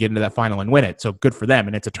a way to get into that final and win it. So good for them.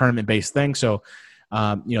 And it's a tournament-based thing. So,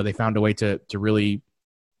 they found a way to really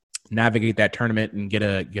navigate that tournament and get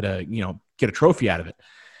a trophy out of it.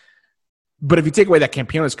 But if you take away that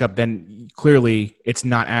Campeones Cup, then clearly it's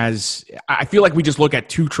not as – I feel like we just look at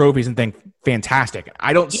two trophies and think, fantastic.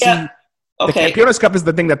 I don't see – The Campeones Cup is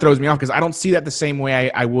the thing that throws me off because I don't see that the same way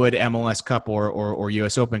I would MLS Cup or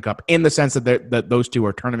U.S. Open Cup, in the sense that those two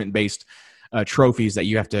are tournament-based trophies that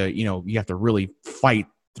you have to really fight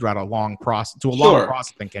throughout a long process, longer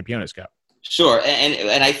process than Campeones Cup. Sure,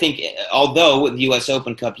 and I think although with the U.S.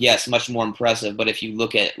 Open Cup, yes, much more impressive, but if you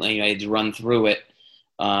look at United's run through it,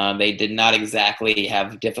 They did not exactly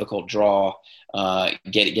have a difficult draw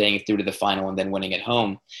getting through to the final and then winning at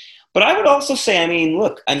home. But I would also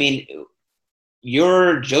say,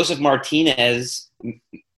 your Joseph Martinez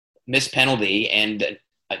missed penalty and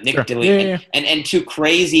Nick Dilly and two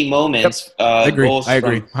crazy moments. I agree.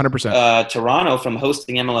 100%. Toronto from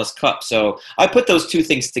hosting MLS Cup. So I put those two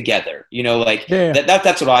things together.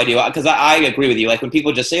 That's what I do, because I agree with you. Like when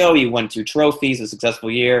people just say, "Oh, you won 2 trophies, a successful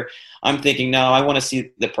year," I'm thinking, no, I want to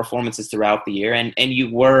see the performances throughout the year. And you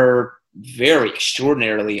were very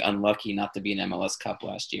extraordinarily unlucky not to be in MLS Cup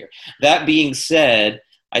last year. That being said,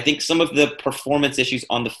 I think some of the performance issues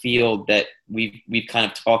on the field that we've kind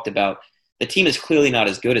of talked about, the team is clearly not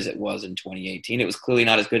as good as it was in 2018. It was clearly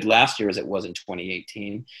not as good last year as it was in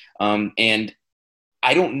 2018. And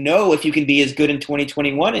I don't know if you can be as good in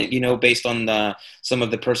 2021, based on some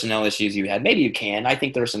of the personnel issues you had. Maybe you can. I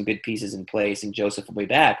think there are some good pieces in place, and Joseph will be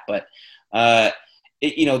back. But, that's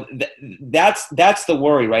the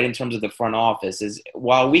worry, right, in terms of the front office, is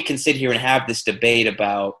while we can sit here and have this debate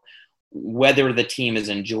about whether the team is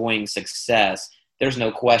enjoying success, there's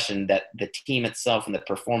no question that the team itself and the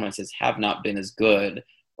performances have not been as good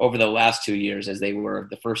over the last 2 years as they were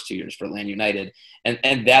the first 2 years for Atlanta United.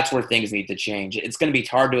 And that's where things need to change. It's going to be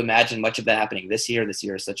hard to imagine much of that happening this year. This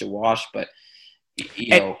year is such a wash, but,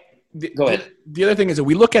 go ahead. The other thing is that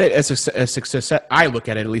we look at it as a success. I look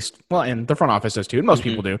at it, at least, well, and the front office does too, and most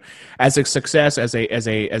people do, as a success, as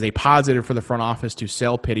a positive for the front office to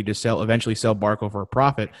sell Pitty, to eventually sell Barco for a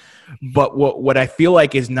profit. But what I feel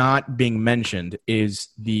like is not being mentioned is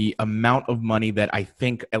the amount of money that I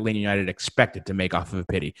think Atlanta United expected to make off of a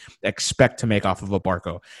Pitty, expect to make off of a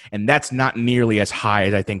Barco, and that's not nearly as high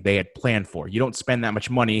as I think they had planned for. You don't spend that much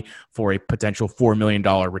money for a potential $4 million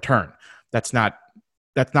return. That's not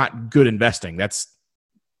good investing. That's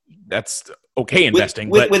okay investing.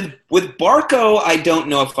 With Barco, I don't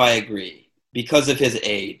know if I agree because of his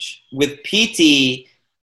age. With Pitty,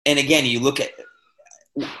 and again, you look at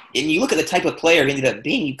the type of player he ended up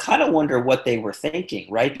being, you kind of wonder what they were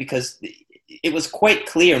thinking, right? Because it was quite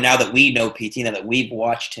clear now that we know Pitty, now that we've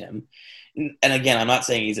watched him. And again, I'm not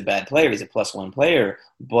saying he's a bad player. He's a +1 player,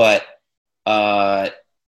 but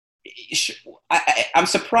I'm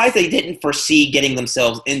surprised they didn't foresee getting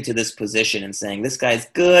themselves into this position and saying, this guy's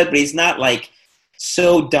good, but he's not like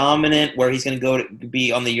so dominant where he's going to go to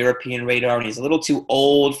be on the European radar, and he's a little too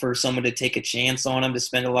old for someone to take a chance on him to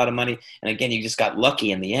spend a lot of money. And again, you just got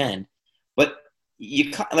lucky in the end. But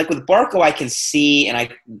like with Barco, I can see,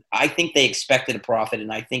 and I think they expected a profit,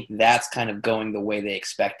 and I think that's kind of going the way they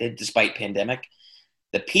expected despite pandemic.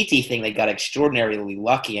 The Pitty thing, they got extraordinarily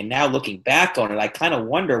lucky. And now looking back on it, I kind of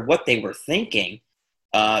wonder what they were thinking,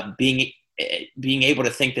 being able to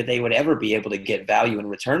think that they would ever be able to get value in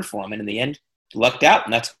return for him. And in the end, lucked out,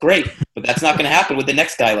 and that's great. But that's not going to happen with the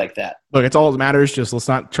next guy like that. Look, it's all that matters. Just let's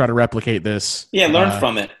not try to replicate this. Yeah, learn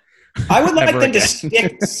from it. I would like them to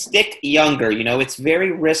stick younger. It's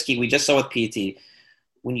very risky. We just saw with Pitty.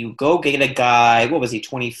 When you go get a guy, what was he,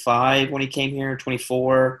 25 when he came here,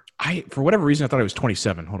 24? For whatever reason, I thought it was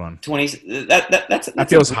 27. Hold on. 20. That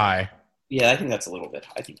feels high. Yeah, I think that's a little bit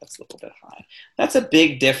high. That's a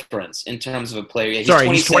big difference in terms of a player. Yeah, Sorry,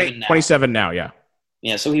 he's 27 now, yeah.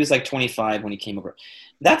 Yeah, so he was like 25 when he came over.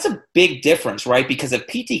 That's a big difference, right? Because if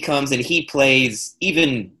Pitty comes and he plays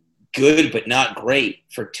even good but not great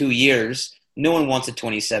for 2 years, no one wants a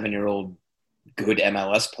 27-year-old good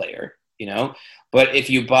MLS player, But if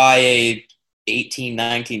you buy a 18,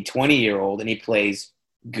 19, 20-year-old and he plays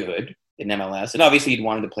good in MLS, and obviously you'd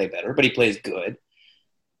want him to play better, but he plays good,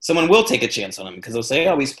 someone will take a chance on him because they'll say,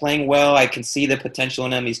 oh, he's playing well. I can see the potential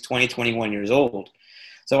in him. He's 20, 21 years old.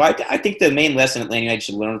 So I think the main lesson Atlanta United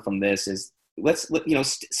should learn from this is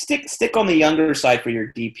stick on the younger side for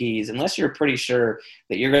your DPs unless you're pretty sure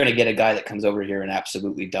that you're going to get a guy that comes over here and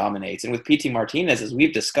absolutely dominates. And with Pitty Martinez, as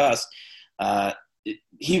we've discussed,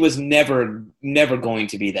 he was never going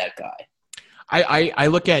to be that guy. I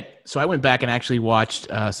look at, so I went back and actually watched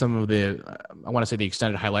some of the, I want to say the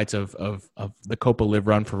extended highlights of the Copa Live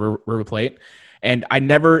run for River Plate. And I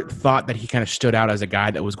never thought that he kind of stood out as a guy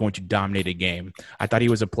that was going to dominate a game. I thought he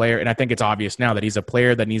was a player, and I think it's obvious now that he's a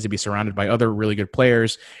player that needs to be surrounded by other really good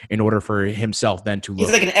players in order for himself then to look.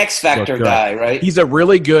 He's like an X Factor guy, right? He's a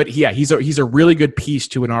really good, he's a really good piece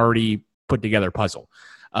to an already put together puzzle.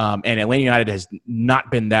 And Atlanta United has not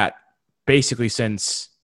been that basically since.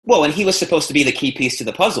 Well, and he was supposed to be the key piece to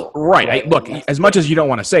the puzzle. Right. Look, as much as you don't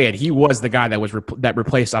want to say it, he was the guy that was that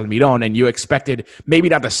replaced Almiron, and you expected maybe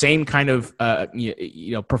not the same kind of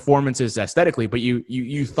performances aesthetically, but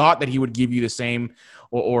you thought that he would give you the same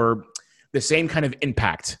or the same kind of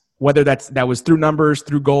impact, whether that was through numbers,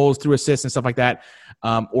 through goals, through assists and stuff like that.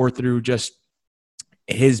 or through just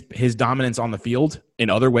his dominance on the field in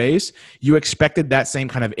other ways. You expected that same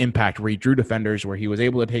kind of impact where he drew defenders, where he was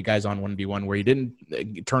able to take guys on 1v1, where he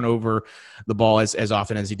didn't turn over the ball as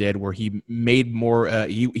often as he did, where he made more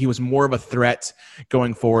he was more of a threat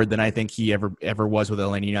going forward than I think he ever was with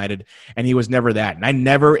Atlanta United, and he was never that. And I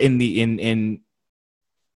never in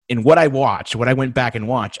what I watched, what I went back and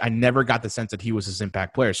watched, I never got the sense that he was this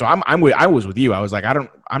impact player. So I was with you. I was like,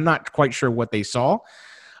 I'm not quite sure what they saw.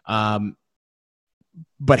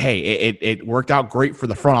 But hey, it worked out great for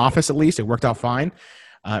the front office. At least it worked out fine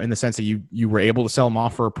in the sense that you were able to sell them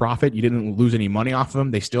off for a profit. You didn't lose any money off of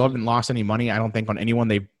them. They still haven't lost any money, I don't think, on anyone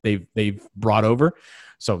they've brought over.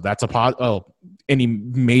 So that's any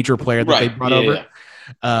major player that they brought over.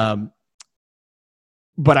 Yeah.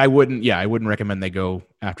 But I wouldn't recommend they go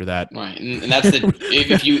after that. Right, and that's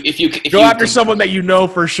if you go after someone that you know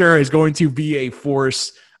for sure is going to be a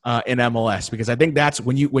force in MLS, because I think that's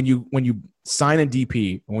when you sign a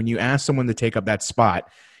DP, when you ask someone to take up that spot,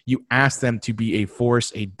 you ask them to be a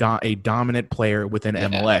force, a dominant player within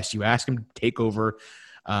MLS. You ask them to take over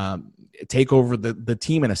the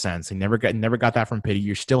team in a sense. And never got that from Pity.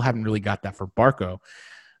 You still haven't really got that for Barco.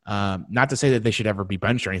 Not to say that they should ever be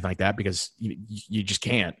benched or anything like that, because you just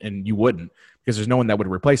can't, and you wouldn't, because there's no one that would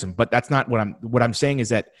replace him. But that's not what I'm saying is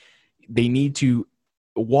that they need to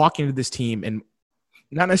walk into this team and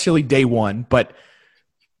not necessarily day one, but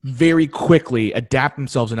very quickly adapt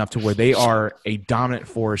themselves enough to where they are a dominant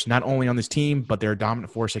force, not only on this team, but they're a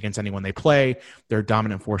dominant force against anyone they play. They're a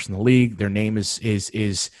dominant force in the league. Their name is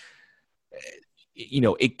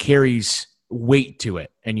it carries weight to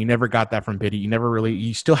it. And you never got that from Pity.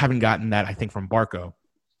 You still haven't gotten that, I think, from Barco.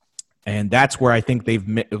 And that's where I think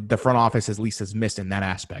the front office at least has missed in that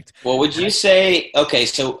aspect. Well, would you say, okay,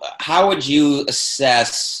 so how would you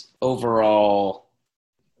assess overall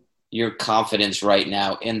your confidence right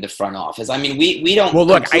now in the front office? I mean, we don't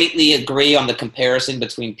completely agree on the comparison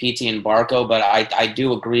between PT and Barco, but I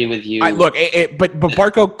do agree with you. But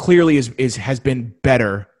Barco clearly has been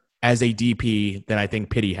better as a DP than I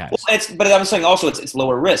think Pity has. Well, but I'm saying also it's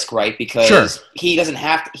lower risk, right? Because he doesn't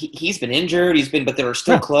have to, he's been injured, but there are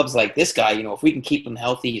still clubs like this guy, if we can keep him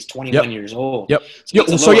healthy, he's 21 years old. Yep.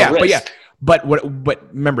 But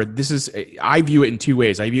remember, I view it in two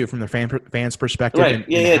ways. I view it from the fans' perspective,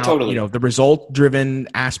 right? Totally. The result-driven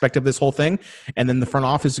aspect of this whole thing, and then the front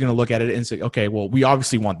office is going to look at it and say, okay, well, we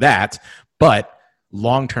obviously want that, but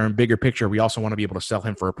long-term, bigger picture, we also want to be able to sell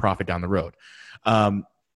him for a profit down the road.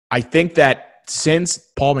 I think that since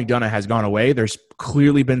Paul McDonough has gone away, there's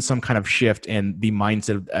clearly been some kind of shift in the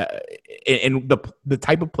mindset in the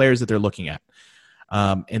type of players that they're looking at.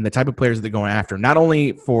 And the type of players that they're going after, not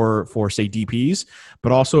only for say DPs,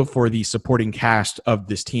 but also for the supporting cast of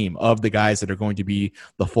this team, of the guys that are going to be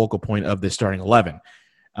the focal point of this starting 11.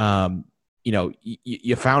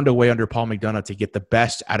 You found a way under Paul McDonough to get the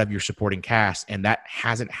best out of your supporting cast, and that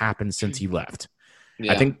hasn't happened since he left.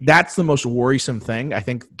 Yeah. I think that's the most worrisome thing. I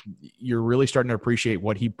think you're really starting to appreciate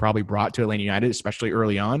what he probably brought to Atlanta United, especially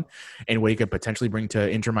early on, and what he could potentially bring to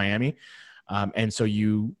Inter Miami. And so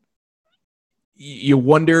you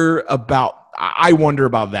wonder about. I wonder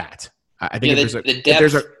about that. I think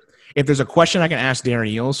if there's a question I can ask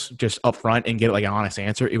Darren Eales just up front and get like an honest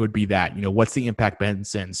answer, it would be that. What's the impact been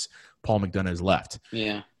since Paul McDonough has left?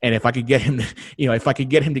 Yeah. And if I could get him,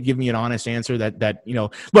 to give me an honest answer that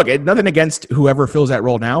look, nothing against whoever fills that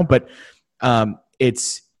role now, but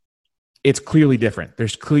it's clearly different.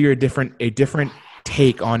 There's clearly a different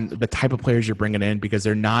take on the type of players you're bringing in, because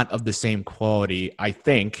they're not of the same quality, I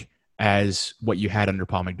think, as what you had under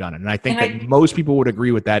Paul McDonough. And I think that most people would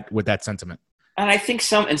agree with that sentiment. And I think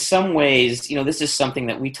in some ways, this is something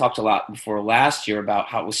that we talked a lot before last year about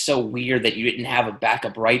how it was so weird that you didn't have a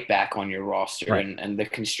backup right back on your roster, right, and the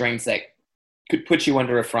constraints that could put you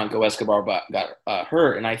under if Franco Escobar got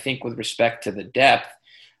hurt. And I think with respect to the depth,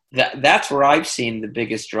 that's where I've seen the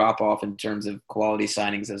biggest drop-off in terms of quality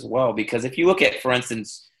signings as well. Because if you look at, for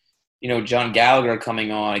instance, John Gallagher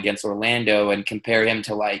coming on against Orlando and compare him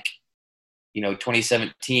to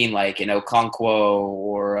 2017, like Okonkwo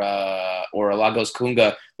or Lagos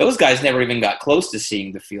Kunga, those guys never even got close to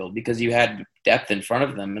seeing the field because you had depth in front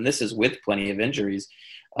of them. And this is with plenty of injuries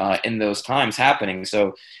in those times happening.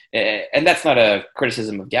 So, and that's not a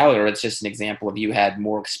criticism of Gallagher. It's just an example of you had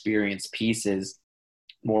more experienced pieces,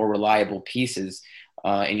 more reliable pieces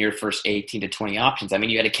in your first 18 to 20 options. I mean,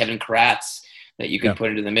 you had a Kevin Kratz that you could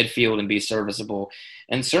put into the midfield and be serviceable.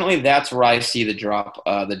 And certainly that's where I see the drop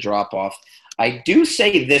off. I do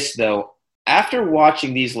say this, though, after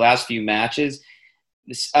watching these last few matches,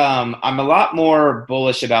 I'm a lot more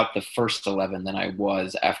bullish about the first 11 than I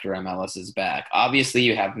was after MLS is back. Obviously,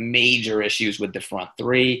 you have major issues with the front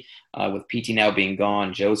three. With PT now being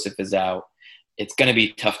gone, Joseph is out. It's going to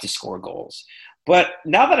be tough to score goals. But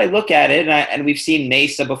now that I look at it, and we've seen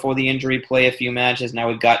Mesa before the injury play a few matches. Now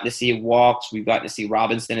we've gotten to see walks. We've gotten to see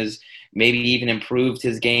Robinson has maybe even improved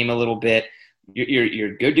his game a little bit.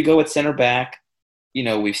 You're good to go at center back.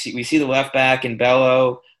 We see the left back in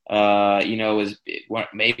Bello. Is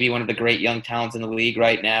maybe one of the great young talents in the league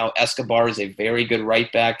right now. Escobar is a very good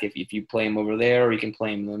right back if you play him over there, or you can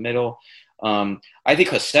play him in the middle. I think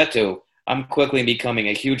Rossetto, I'm quickly becoming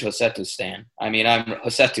a huge Rossetto stan. I'm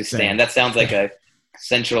Rossetto stan. That sounds like a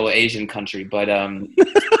Central Asian country. But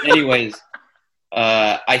anyways,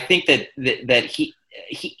 I think that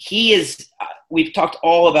he is we've talked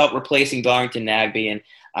all about replacing Darlington Nagbe, and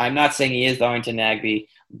I'm not saying he is Darlington Nagbe,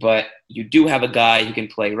 but you do have a guy who can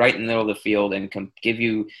play right in the middle of the field and can give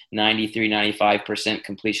you 93, 95%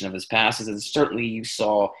 completion of his passes. And certainly you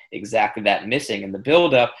saw exactly that missing in the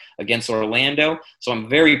buildup against Orlando. So I'm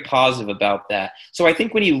very positive about that. So I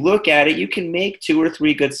think when you look at it, you can make 2 or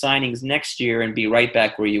 3 good signings next year and be right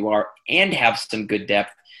back where you are and have some good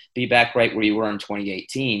depth, be back right where you were in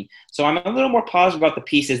 2018. So I'm a little more positive about the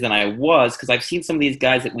pieces than I was, because I've seen some of these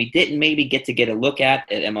guys that we didn't maybe get a look at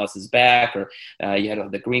MLS's back, or you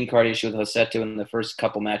had the green card issue with Rossetto in the first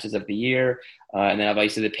couple matches of the year. And then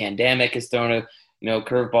obviously the pandemic has thrown a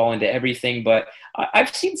curveball into everything. But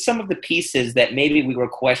I've seen some of the pieces that maybe we were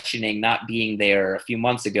questioning not being there a few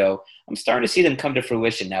months ago. I'm starting to see them come to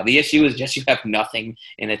fruition now. The issue is just you have nothing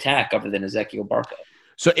in attack other than Ezequiel Barco.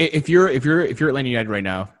 So if you're Atlanta United right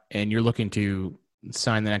now and you're looking to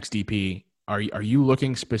sign the next DP, are you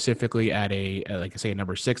looking specifically at a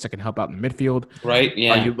number 6 that can help out in the midfield? Right.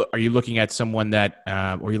 Yeah. Are you looking at someone that,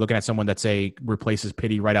 say replaces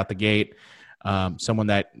Pity right out the gate? Someone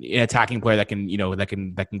that an attacking player that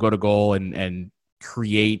can go to goal and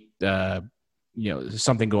create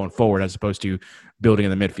something going forward, as opposed to building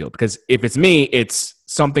in the midfield. Because if it's me, it's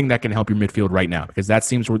something that can help your midfield right now, because that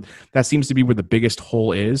seems to be where the biggest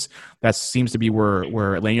hole is. That seems to be where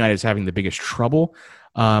Atlanta United is having the biggest trouble.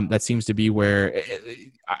 That seems to be where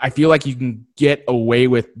I feel like you can get away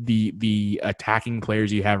with the attacking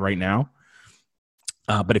players you have right now.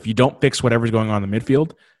 But if you don't fix whatever's going on in the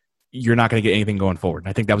midfield, you're not going to get anything going forward. And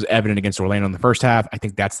I think that was evident against Orlando in the first half. I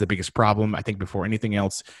think that's the biggest problem. I think before anything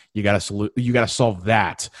else, you got to solve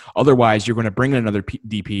that. Otherwise, you're going to bring in another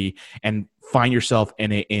DP and find yourself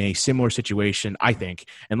in a similar situation. I think,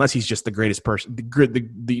 unless he's just the greatest person,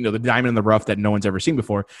 the diamond in the rough that no one's ever seen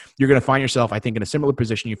before, you're going to find yourself, I think, in a similar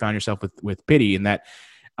position you found yourself with Pity, in that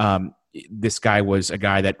this guy was a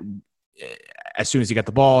guy that, as soon as he got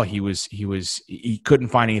the ball, he couldn't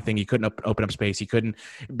find anything. He couldn't open up space. He couldn't.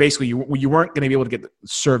 Basically, you weren't going to be able to get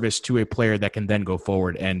service to a player that can then go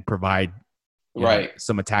forward and provide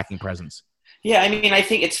some attacking presence. Yeah, I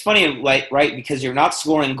think it's funny, because you're not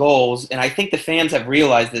scoring goals, and I think the fans have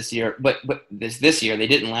realized this year, but this year they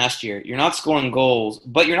didn't last year. You're not scoring goals,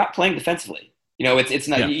 but you're not playing defensively. It's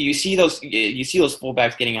not. Yeah. You see those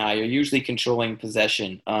fullbacks getting high. You're usually controlling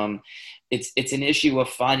possession. It's an issue of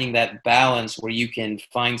finding that balance where you can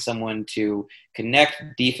find someone to connect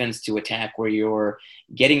defense to attack, where you're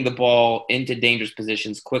getting the ball into dangerous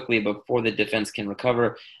positions quickly before the defense can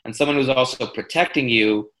recover, and someone who's also protecting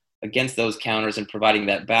you against those counters and providing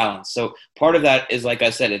that balance. So part of that is, like I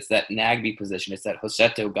said, it's that Nagbe position. It's that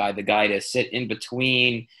Rossetto guy, the guy to sit in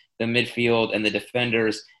between the midfield and the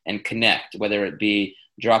defenders and connect, whether it be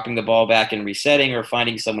dropping the ball back and resetting or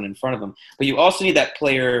finding someone in front of them. But you also need that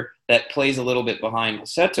player that plays a little bit behind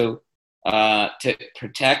Rossetto to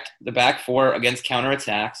protect the back four against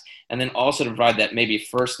counterattacks, and then also to provide that maybe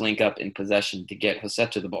first link up in possession to get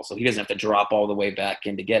Rossetto the ball, so he doesn't have to drop all the way back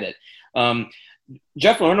in to get it.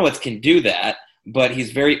 Jeff Larentowicz can do that, but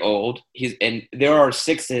he's very old. And there are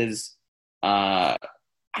sixes. I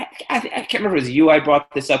can't remember if it was you I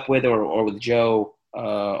brought this up with or with Joe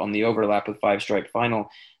on the overlap with Five Stripe Final,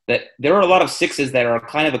 that there are a lot of sixes that are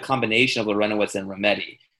kind of a combination of Larentowicz and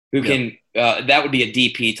Remedi, who can that would be a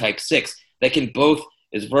DP type 6 that can both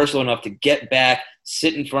is versatile enough to get back,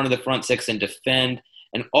 sit in front of the front 6 and defend,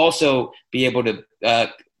 and also be able to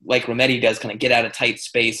like Remedi does, kind of get out of tight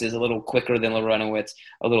spaces a little quicker than Larentowicz,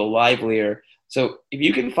 a little livelier. So if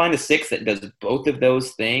you can find a 6 that does both of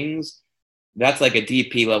those things, that's like a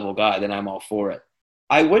DP level guy, then I'm all for it.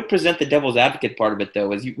 I would present the devil's advocate part of it,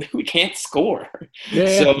 though, is we can't score. Yeah.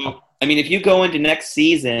 So, if you go into next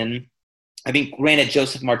season I mean, granted,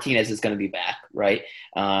 Joseph Martinez is going to be back, right?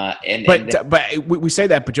 But we say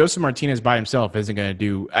that, but Joseph Martinez by himself isn't going to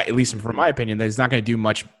do, at least from my opinion, that he's not going to do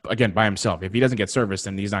much, again, by himself. If he doesn't get service,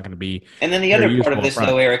 then he's not going to be. And then the other part of this,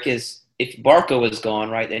 though, Eric, is if Barco is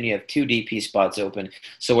gone, right, then you have 2 DP spots open.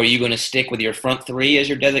 So are you going to stick with your front 3 as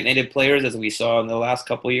your designated players, as we saw in the last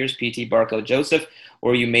couple of years, PT, Barco, Joseph?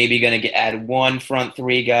 Or are you maybe going to add 1 front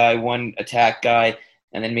 3 guy, 1 attack guy,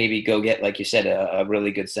 and then maybe go get, like you said, a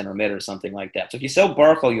really good center mid or something like that? So if you sell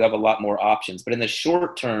Barco, you have a lot more options. But in the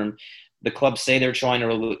short term, the clubs say they're trying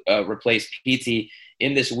to replace PT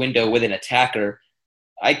in this window with an attacker.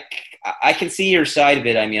 I can see your side of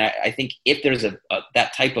it. I mean, I think if there's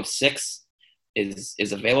that type of 6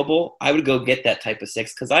 is available, I would go get that type of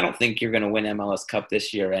 6 because I don't think you're going to win MLS Cup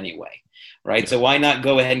this year anyway, right? So why not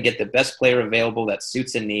go ahead and get the best player available that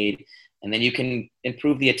suits a need, and then you can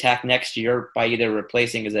improve the attack next year by either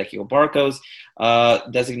replacing Ezequiel Barco's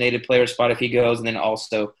designated player spot if he goes, and then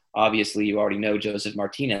also, obviously, you already know Joseph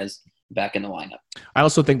Martinez back in the lineup. I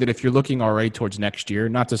also think that if you're looking already towards next year,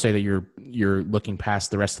 not to say that you're looking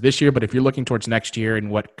past the rest of this year, but if you're looking towards next year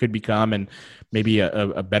and what could become and maybe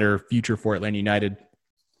a better future for Atlanta United,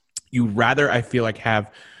 you'd rather, I feel like,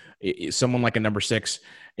 have someone like a number 6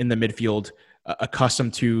 in the midfield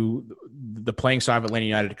accustomed to the playing style of Atlanta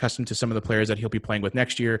United, accustomed to some of the players that he'll be playing with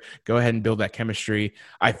next year. Go ahead and build that chemistry.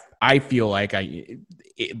 I feel like an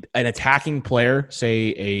attacking player,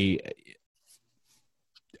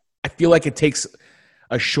 I feel like it takes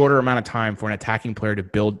a shorter amount of time for an attacking player to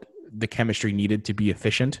build the chemistry needed to be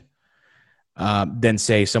efficient than,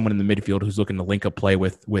 say, someone in the midfield who's looking to link up play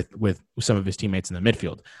with some of his teammates in the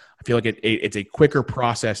midfield. I feel like it's a quicker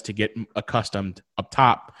process to get accustomed up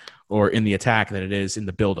top or in the attack than it is in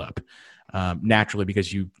the build-up. Naturally,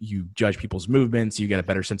 because you judge people's movements, you get a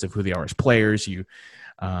better sense of who they are as players. You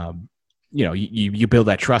build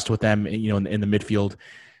that trust with them, in the midfield.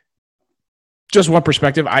 Just one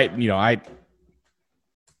perspective. I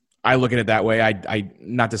look at it that way. I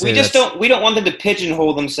not to say we don't want them to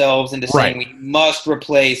pigeonhole themselves into saying we must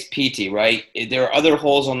replace PT, right? There are other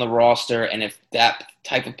holes on the roster, and if that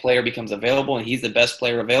type of player becomes available and he's the best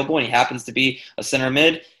player available and he happens to be a center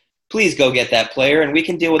mid, please go get that player and we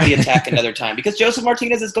can deal with the attack another time, because Joseph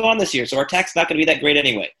Martinez is gone this year, so our attack's not going to be that great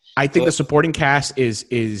anyway. I think the supporting cast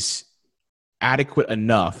is adequate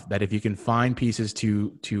enough that if you can find pieces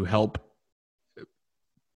to help,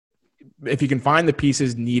 if you can find the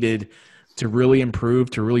pieces needed to really improve,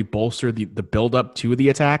 to really bolster the build-up to the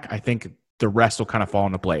attack, I think the rest will kind of fall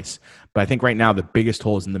into place. But I think right now the biggest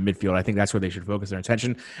hole is in the midfield. I think that's where they should focus their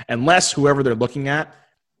attention. Unless whoever they're looking at,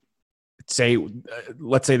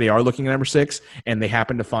 let's say they are looking at number 6 and they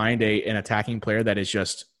happen to find an attacking player that is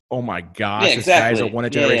just, oh my gosh, This guy is a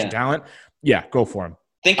one-generation talent. Yeah, go for him.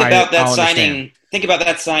 Think about that signing. Think about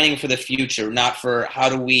that signing for the future, not for how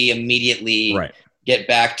do we immediately get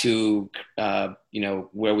back to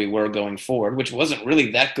where we were going forward, which wasn't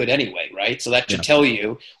really that good anyway, right? So that should tell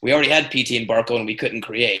you we already had PT and Barco and we couldn't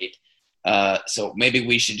create. So maybe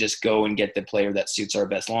we should just go and get the player that suits our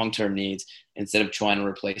best long-term needs instead of trying to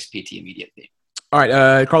replace PT immediately. All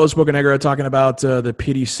right, Carlos Bocanegra talking about the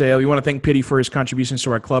Pity sale. We want to thank Pity for his contributions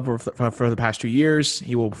to our club for the past 2 years.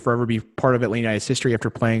 He will forever be part of Atlanta United's history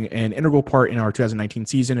after playing an integral part in our 2019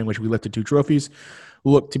 season in which we lifted 2 trophies.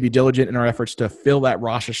 We'll look to be diligent in our efforts to fill that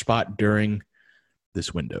roster spot during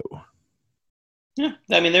this window. Yeah,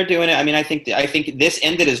 I mean, they're doing it. I mean, I think this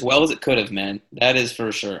ended as well as it could have, man. That is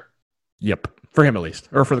for sure. Yep. For him at least,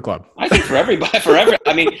 or for the club. I think for everybody,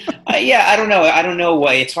 I mean, I don't know. I don't know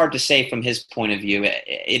why. It's hard to say from his point of view.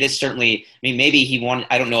 It is certainly, I mean, maybe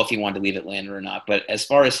I don't know if he wanted to leave Atlanta or not, but as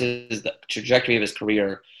far as the trajectory of his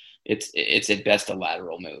career, it's at best a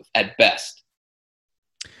lateral move, at best.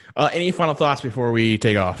 Any final thoughts before we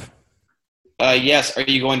take off? Yes. Are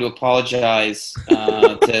you going to apologize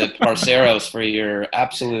to Parceros for your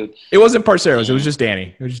absolute... It wasn't Parceros. It was just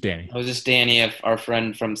Danny. It was just Danny, our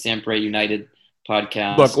friend from Sempre United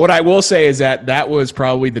podcast. Look, what I will say is that was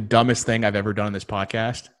probably the dumbest thing I've ever done in this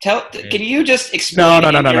podcast. Can you just explain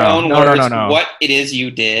in your own words what it is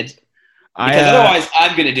you did? Because otherwise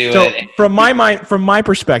I'm going to do it. From my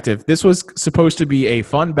perspective, this was supposed to be a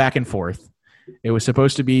fun back and forth. It was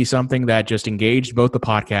supposed to be something that just engaged both the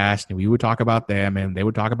podcast, and we would talk about them and they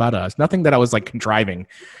would talk about us. Nothing that I was like contriving,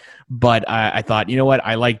 but I thought, you know what?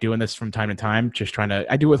 I like doing this from time to time, just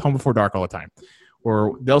I do it with Home Before Dark all the time,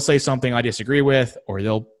 or they'll say something I disagree with, or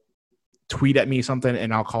they'll tweet at me something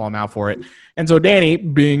and I'll call them out for it. And so Danny,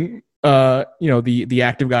 being, the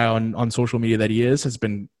active guy on social media that he is, has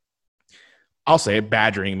been, I'll say it,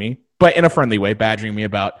 badgering me, but in a friendly way, badgering me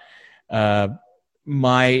about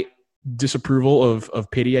my disapproval of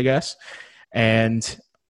Pity, I guess. And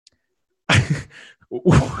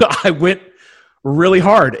I went really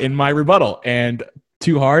hard in my rebuttal, and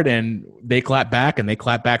too hard, and they clapped back, and they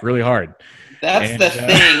clapped back really hard. That's the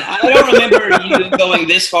thing. I don't remember you going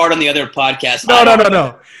this hard on the other podcast.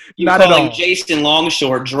 No. You not calling at all. Jason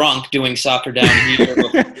Longshore drunk doing Soccer Down Here.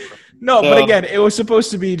 No, but again, it was supposed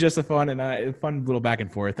to be just a fun little back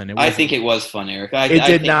and forth, and I think it was fun, Eric. It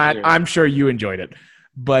did not. I'm sure you enjoyed it,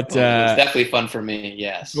 but it was definitely fun for me.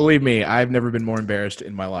 Yes, believe me, I've never been more embarrassed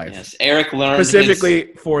in my life. Yes, Eric learned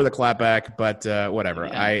specifically for the clapback, but whatever.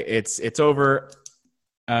 Yeah. It's over.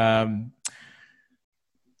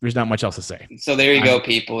 There's not much else to say. So there you go,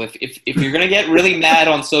 people. If you're gonna get really mad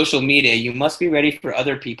on social media, you must be ready for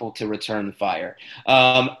other people to return the fire.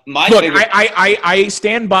 I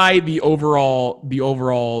stand by the overall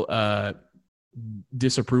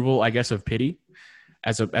disapproval, I guess, of Pity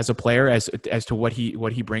as a player, as to what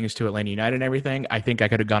he brings to Atlanta United and everything. I think I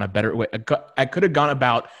could have gone a better way. I could have gone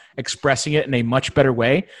about expressing it in a much better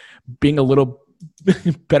way, being a little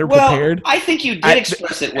better prepared. I think you did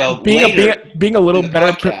express it well. Being a little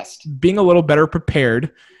better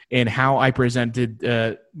prepared in how I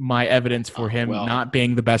presented my evidence for him not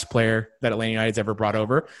being the best player that Atlanta United's ever brought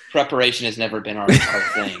over. Preparation has never been our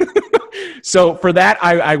thing. So for that,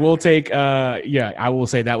 I will take. I will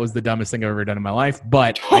say that was the dumbest thing I've ever done in my life.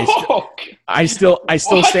 But I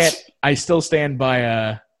still stand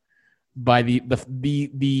by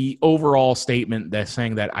the overall statement that's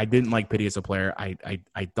saying that I didn't like Pity as a player.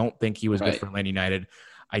 I don't think he was good for Atlanta United.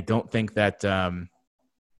 I don't think that,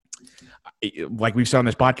 like we've said on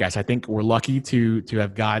this podcast, I think we're lucky to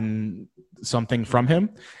have gotten something from him.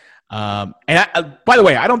 And by the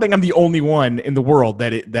way, I don't think I'm the only one in the world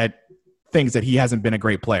that thinks that he hasn't been a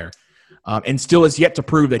great player, and still is yet to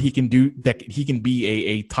prove that he can be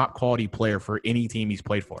a top quality player for any team he's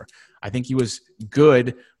played for. I think he was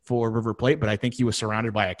good for River Plate, but I think he was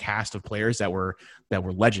surrounded by a cast of players that were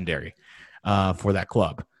legendary for that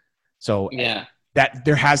club. So that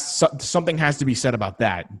there has something has to be said about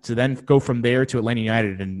that. To then go from there to Atlanta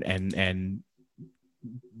United and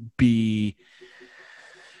be,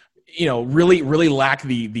 really lack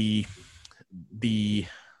the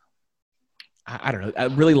I don't know,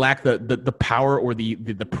 really lack the power or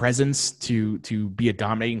the presence to be a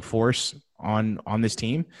dominating force on this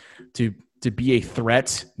team, to be a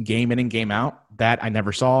threat game in and game out. That I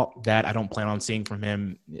never saw. That I don't plan on seeing from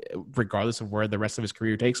him, regardless of where the rest of his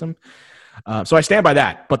career takes him. So I stand by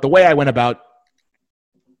that. But the way I went about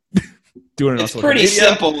doing it, it's pretty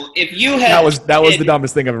simple. If you had that was the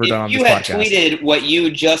dumbest thing I've ever done on this podcast. If you had tweeted what you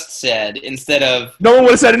just said instead of no one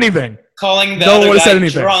would have said anything. Calling the other guy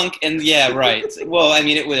drunk and Well, I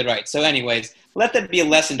mean, it would right. So, anyways, let that be a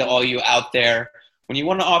lesson to all you out there. When you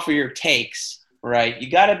want to offer your takes, right?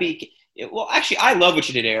 You got to be. Well, actually, I love what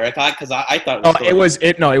you did, Eric, because I thought it was.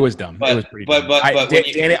 It was dumb. It was pretty dumb.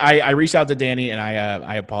 Danny, I reached out to Danny and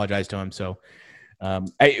I apologized to him. So,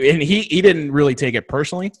 and he didn't really take it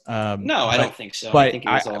personally. No, I don't think so. But I think it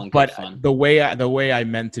was all in good fun. The way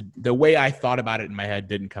I thought about it in my head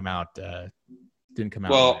didn't come out.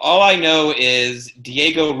 Well, all I know is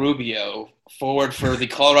Diego Rubio, forward for the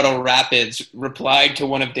Colorado Rapids, replied to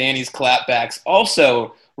one of Danny's clapbacks,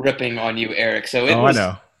 also ripping on you, Eric. So I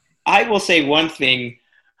know. I will say one thing.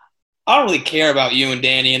 I don't really care about you and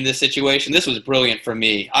Danny in this situation. This was brilliant for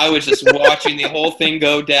me. I was just watching the whole thing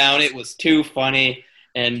go down. It was too funny.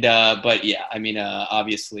 And but yeah, I mean,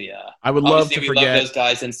 obviously, I would love to forget those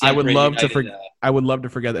guys. And I would love to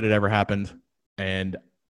forget that it ever happened. And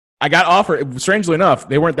I got offered. Strangely enough,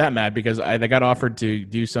 they weren't that mad because they got offered to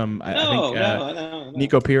do some. I think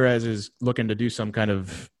Nico Perez is looking to do some kind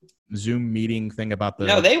of Zoom meeting thing about the.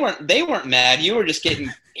 No, they weren't mad. You were just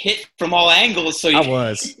getting hit from all angles. So I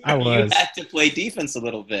was. You had to play defense a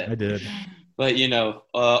little bit. I did. But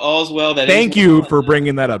all's well that. Thank you for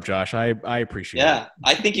bringing that up, Josh. I appreciate it. Yeah,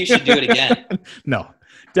 I think you should do it again. No,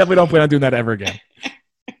 definitely don't plan on doing that ever again.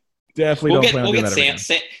 Definitely don't plan on doing that Sam. ever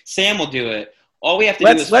again. Sam will do it. All we have to do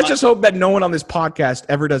is let's just hope that no one on this podcast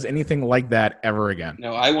ever does anything like that ever again.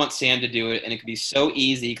 No, I want Sam to do it, and it could be so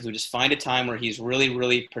easy because we just find a time where he's really,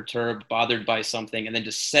 really perturbed, bothered by something, and then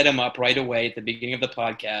just set him up right away at the beginning of the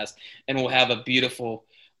podcast, and we'll have a beautiful,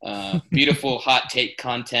 beautiful hot take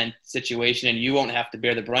content situation, and you won't have to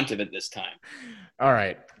bear the brunt of it this time. All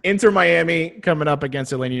right. Inter Miami coming up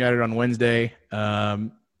against Atlanta United on Wednesday.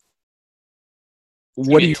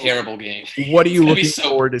 Terrible game. What are you looking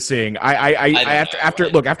forward to seeing?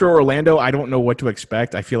 After Orlando, I don't know what to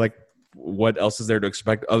expect. I feel like what else is there to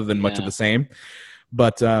expect other than much of the same.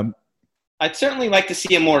 But I'd certainly like to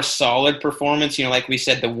see a more solid performance. Like we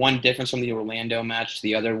said, the one difference from the Orlando match to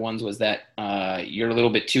the other ones was that you're a little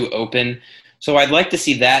bit too open. So I'd like to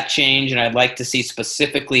see that change, and I'd like to see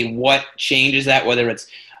specifically what changes that, whether it's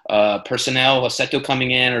personnel, Haseto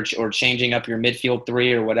coming in or changing up your midfield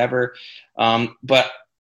three or whatever. But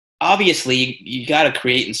obviously, you got to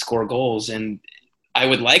create and score goals, and I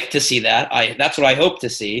would like to see that. That's what I hope to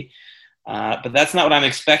see, but that's not what I'm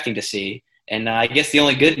expecting to see. And I guess the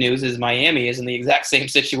only good news is Miami is in the exact same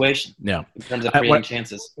situation. Yeah, in terms of creating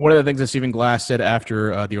chances. One of the things that Stephen Glass said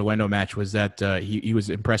after the Orlando match was that he was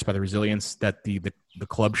impressed by the resilience that the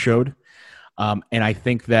club showed, and I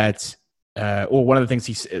think that one of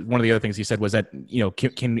the other things he said was that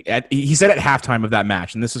he said at halftime of that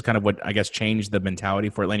match, and this is kind of what I guess changed the mentality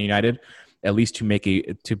for Atlanta United, at least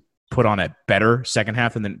to put on a better second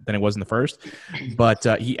half than it was in the first. But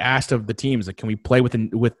he asked of the teams, like, can we play with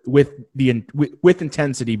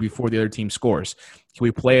intensity before the other team scores? Can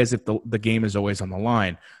we play as if the game is always on the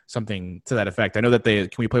line? Something to that effect. I know that can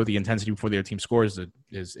we play with the intensity before the other team scores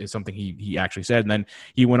is something he actually said. And then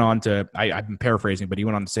he went on to, I'm paraphrasing, but he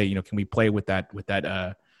went on to say, can we play with that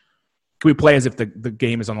can we play as if the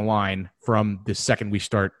game is on the line from the second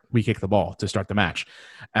we kick the ball to start the match?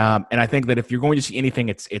 And I think that if you're going to see anything,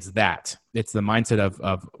 it's the mindset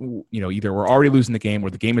of either we're already losing the game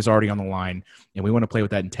or the game is already on the line, and we want to play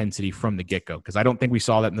with that intensity from the get-go. Because I don't think we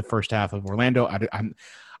saw that in the first half of Orlando.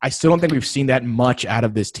 I still don't think we've seen that much out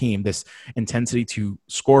of this team, this intensity to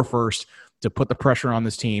score first, to put the pressure on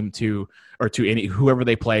this team to whoever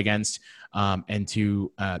they play against, and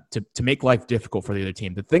to make life difficult for the other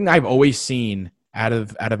team. The thing I've always seen out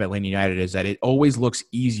of Atlanta United is that it always looks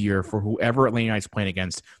easier for whoever Atlanta United's playing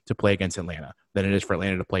against to play against Atlanta than it is for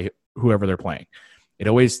Atlanta to play whoever they're playing. It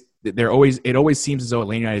always seems as though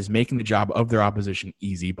Atlanta United is making the job of their opposition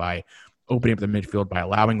easy by opening up the midfield, by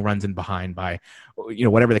allowing runs in behind, by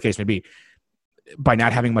whatever the case may be, by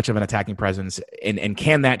not having much of an attacking presence. And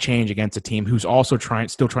can that change against a team who's also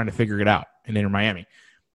still trying to figure it out in Inter Miami?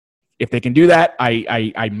 If they can do that,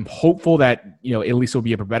 I'm hopeful that at least it'll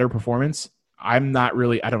be a better performance. I don't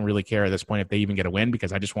really care at this point if they even get a win,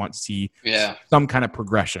 because I just want to see some kind of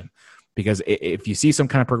progression. Because if you see some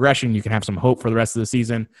kind of progression, you can have some hope for the rest of the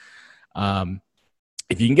season.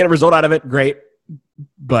 If you can get a result out of it, great.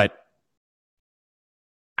 But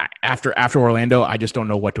after Orlando, I just don't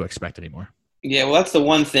know what to expect anymore. Yeah, well, that's the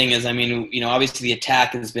one thing is, obviously the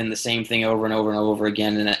attack has been the same thing over and over and over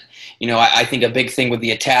again. And, I think a big thing with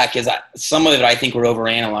the attack is some of it I think we're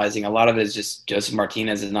overanalyzing. A lot of it is just Joseph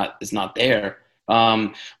Martinez is not there.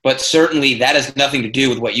 But certainly that has nothing to do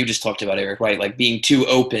with what you just talked about, Eric, right? Like being too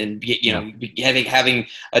open, having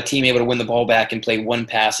a team able to win the ball back and play one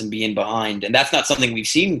pass and be in behind. And that's not something we've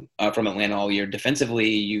seen from Atlanta all year. Defensively,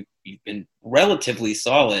 you've been relatively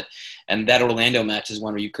solid. And that Orlando match is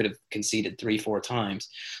one where you could have conceded 3-4 times.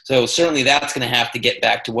 So certainly that's going to have to get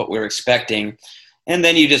back to what we're expecting. And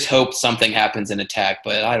then you just hope something happens in attack,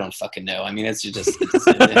 but I don't fucking know. It's just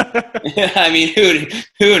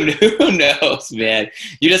who knows, man?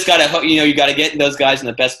 You just got to, you got to get those guys in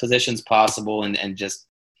the best positions possible and just,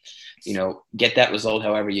 get that result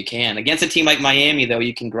however you can. Against a team like Miami, though,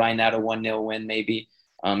 you can grind out a 1-0 win maybe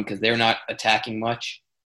because they're not attacking much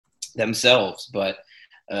themselves. But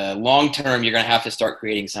long term, you're going to have to start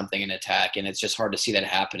creating something in attack, and it's just hard to see that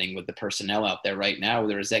happening with the personnel out there right now.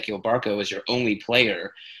 Whether Ezequiel Barco is your only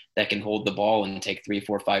player that can hold the ball and take 3,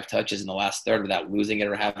 4, 5 touches in the last third without losing it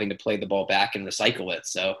or having to play the ball back and recycle it.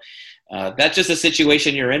 So that's just a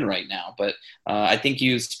situation you're in right now. But I think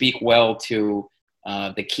you speak well to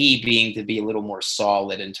the key being to be a little more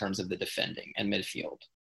solid in terms of the defending and midfield.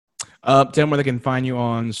 Tell them where they can find you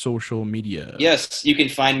on social media. Yes, you can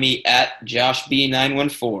find me at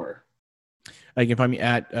JoshB914. You can find me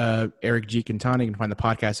at Eric G. Quintana. You can find the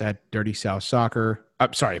podcast at Dirty South Soccer.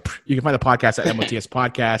 You can find the podcast at MOTS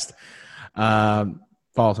Podcast.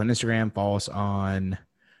 Follow us on Instagram. Follow us on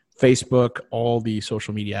Facebook. All the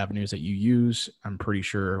social media avenues that you use. I'm pretty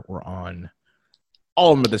sure we're on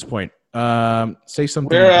all of them at this point. Say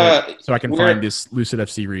something so I can find this Lucid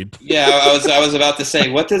FC read. Yeah, I was about to say,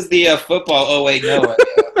 what does the football? Oh wait, no.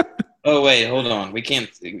 Oh wait, hold on. We can't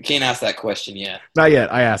ask that question yet. Not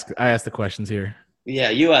yet. I ask the questions here. Yeah,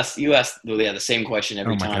 you ask the same question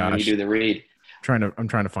every time when you do the read. I'm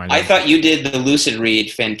trying to find it. I thought you did the Lucid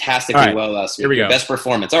read fantastically well last week. Here we go. Best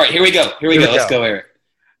performance. All right, here we go. Let's go, Eric.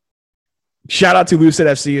 Shout out to Lucid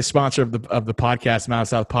FC, a sponsor of the podcast, Mountain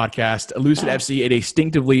South Podcast. Lucid FC, a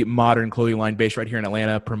distinctively modern clothing line based right here in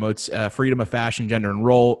Atlanta, promotes freedom of fashion, gender, and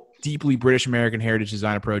role. Deeply British American heritage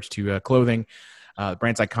design approach to clothing. The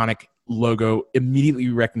brand's iconic logo, immediately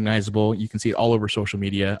recognizable. You can see it all over social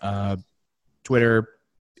media. Twitter,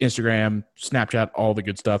 Instagram, Snapchat, all the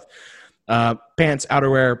good stuff. Pants,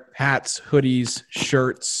 outerwear, hats, hoodies,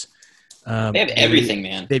 shirts. They have everything,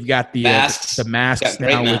 man. They've got the masks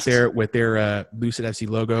now with their Lucid FC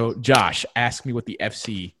logo. Josh, ask me what the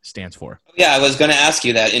FC stands for. Yeah, I was going to ask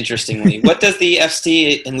you that, interestingly. What does the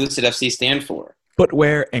FC in Lucid FC stand for?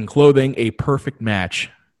 Footwear and clothing, a perfect match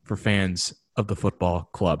for fans of the football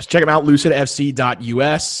clubs. Check them out,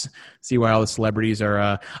 lucidfc.us. See why all the celebrities are,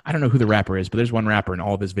 I don't know who the rapper is, but there's one rapper in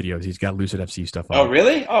all of his videos. He's got Lucid FC stuff on. Oh,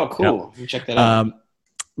 really? Oh, cool. Yep. Check that out.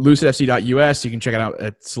 lucidfc.us. You can check it out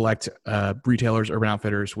at select retailers, Urban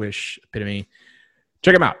Outfitters, Wish, Epitome.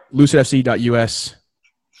 Check them out, lucidfc.us.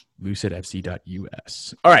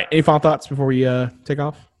 lucidfc.us. All right, any final thoughts before we take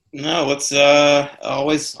off? No, it's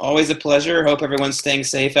always a pleasure. Hope everyone's staying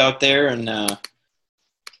safe out there, and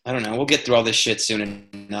I don't know. We'll get through all this shit soon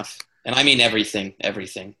enough. And I mean everything.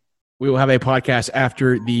 We will have a podcast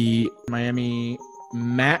after the Miami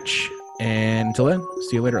match. And until then,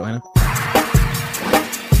 see you later, Atlanta.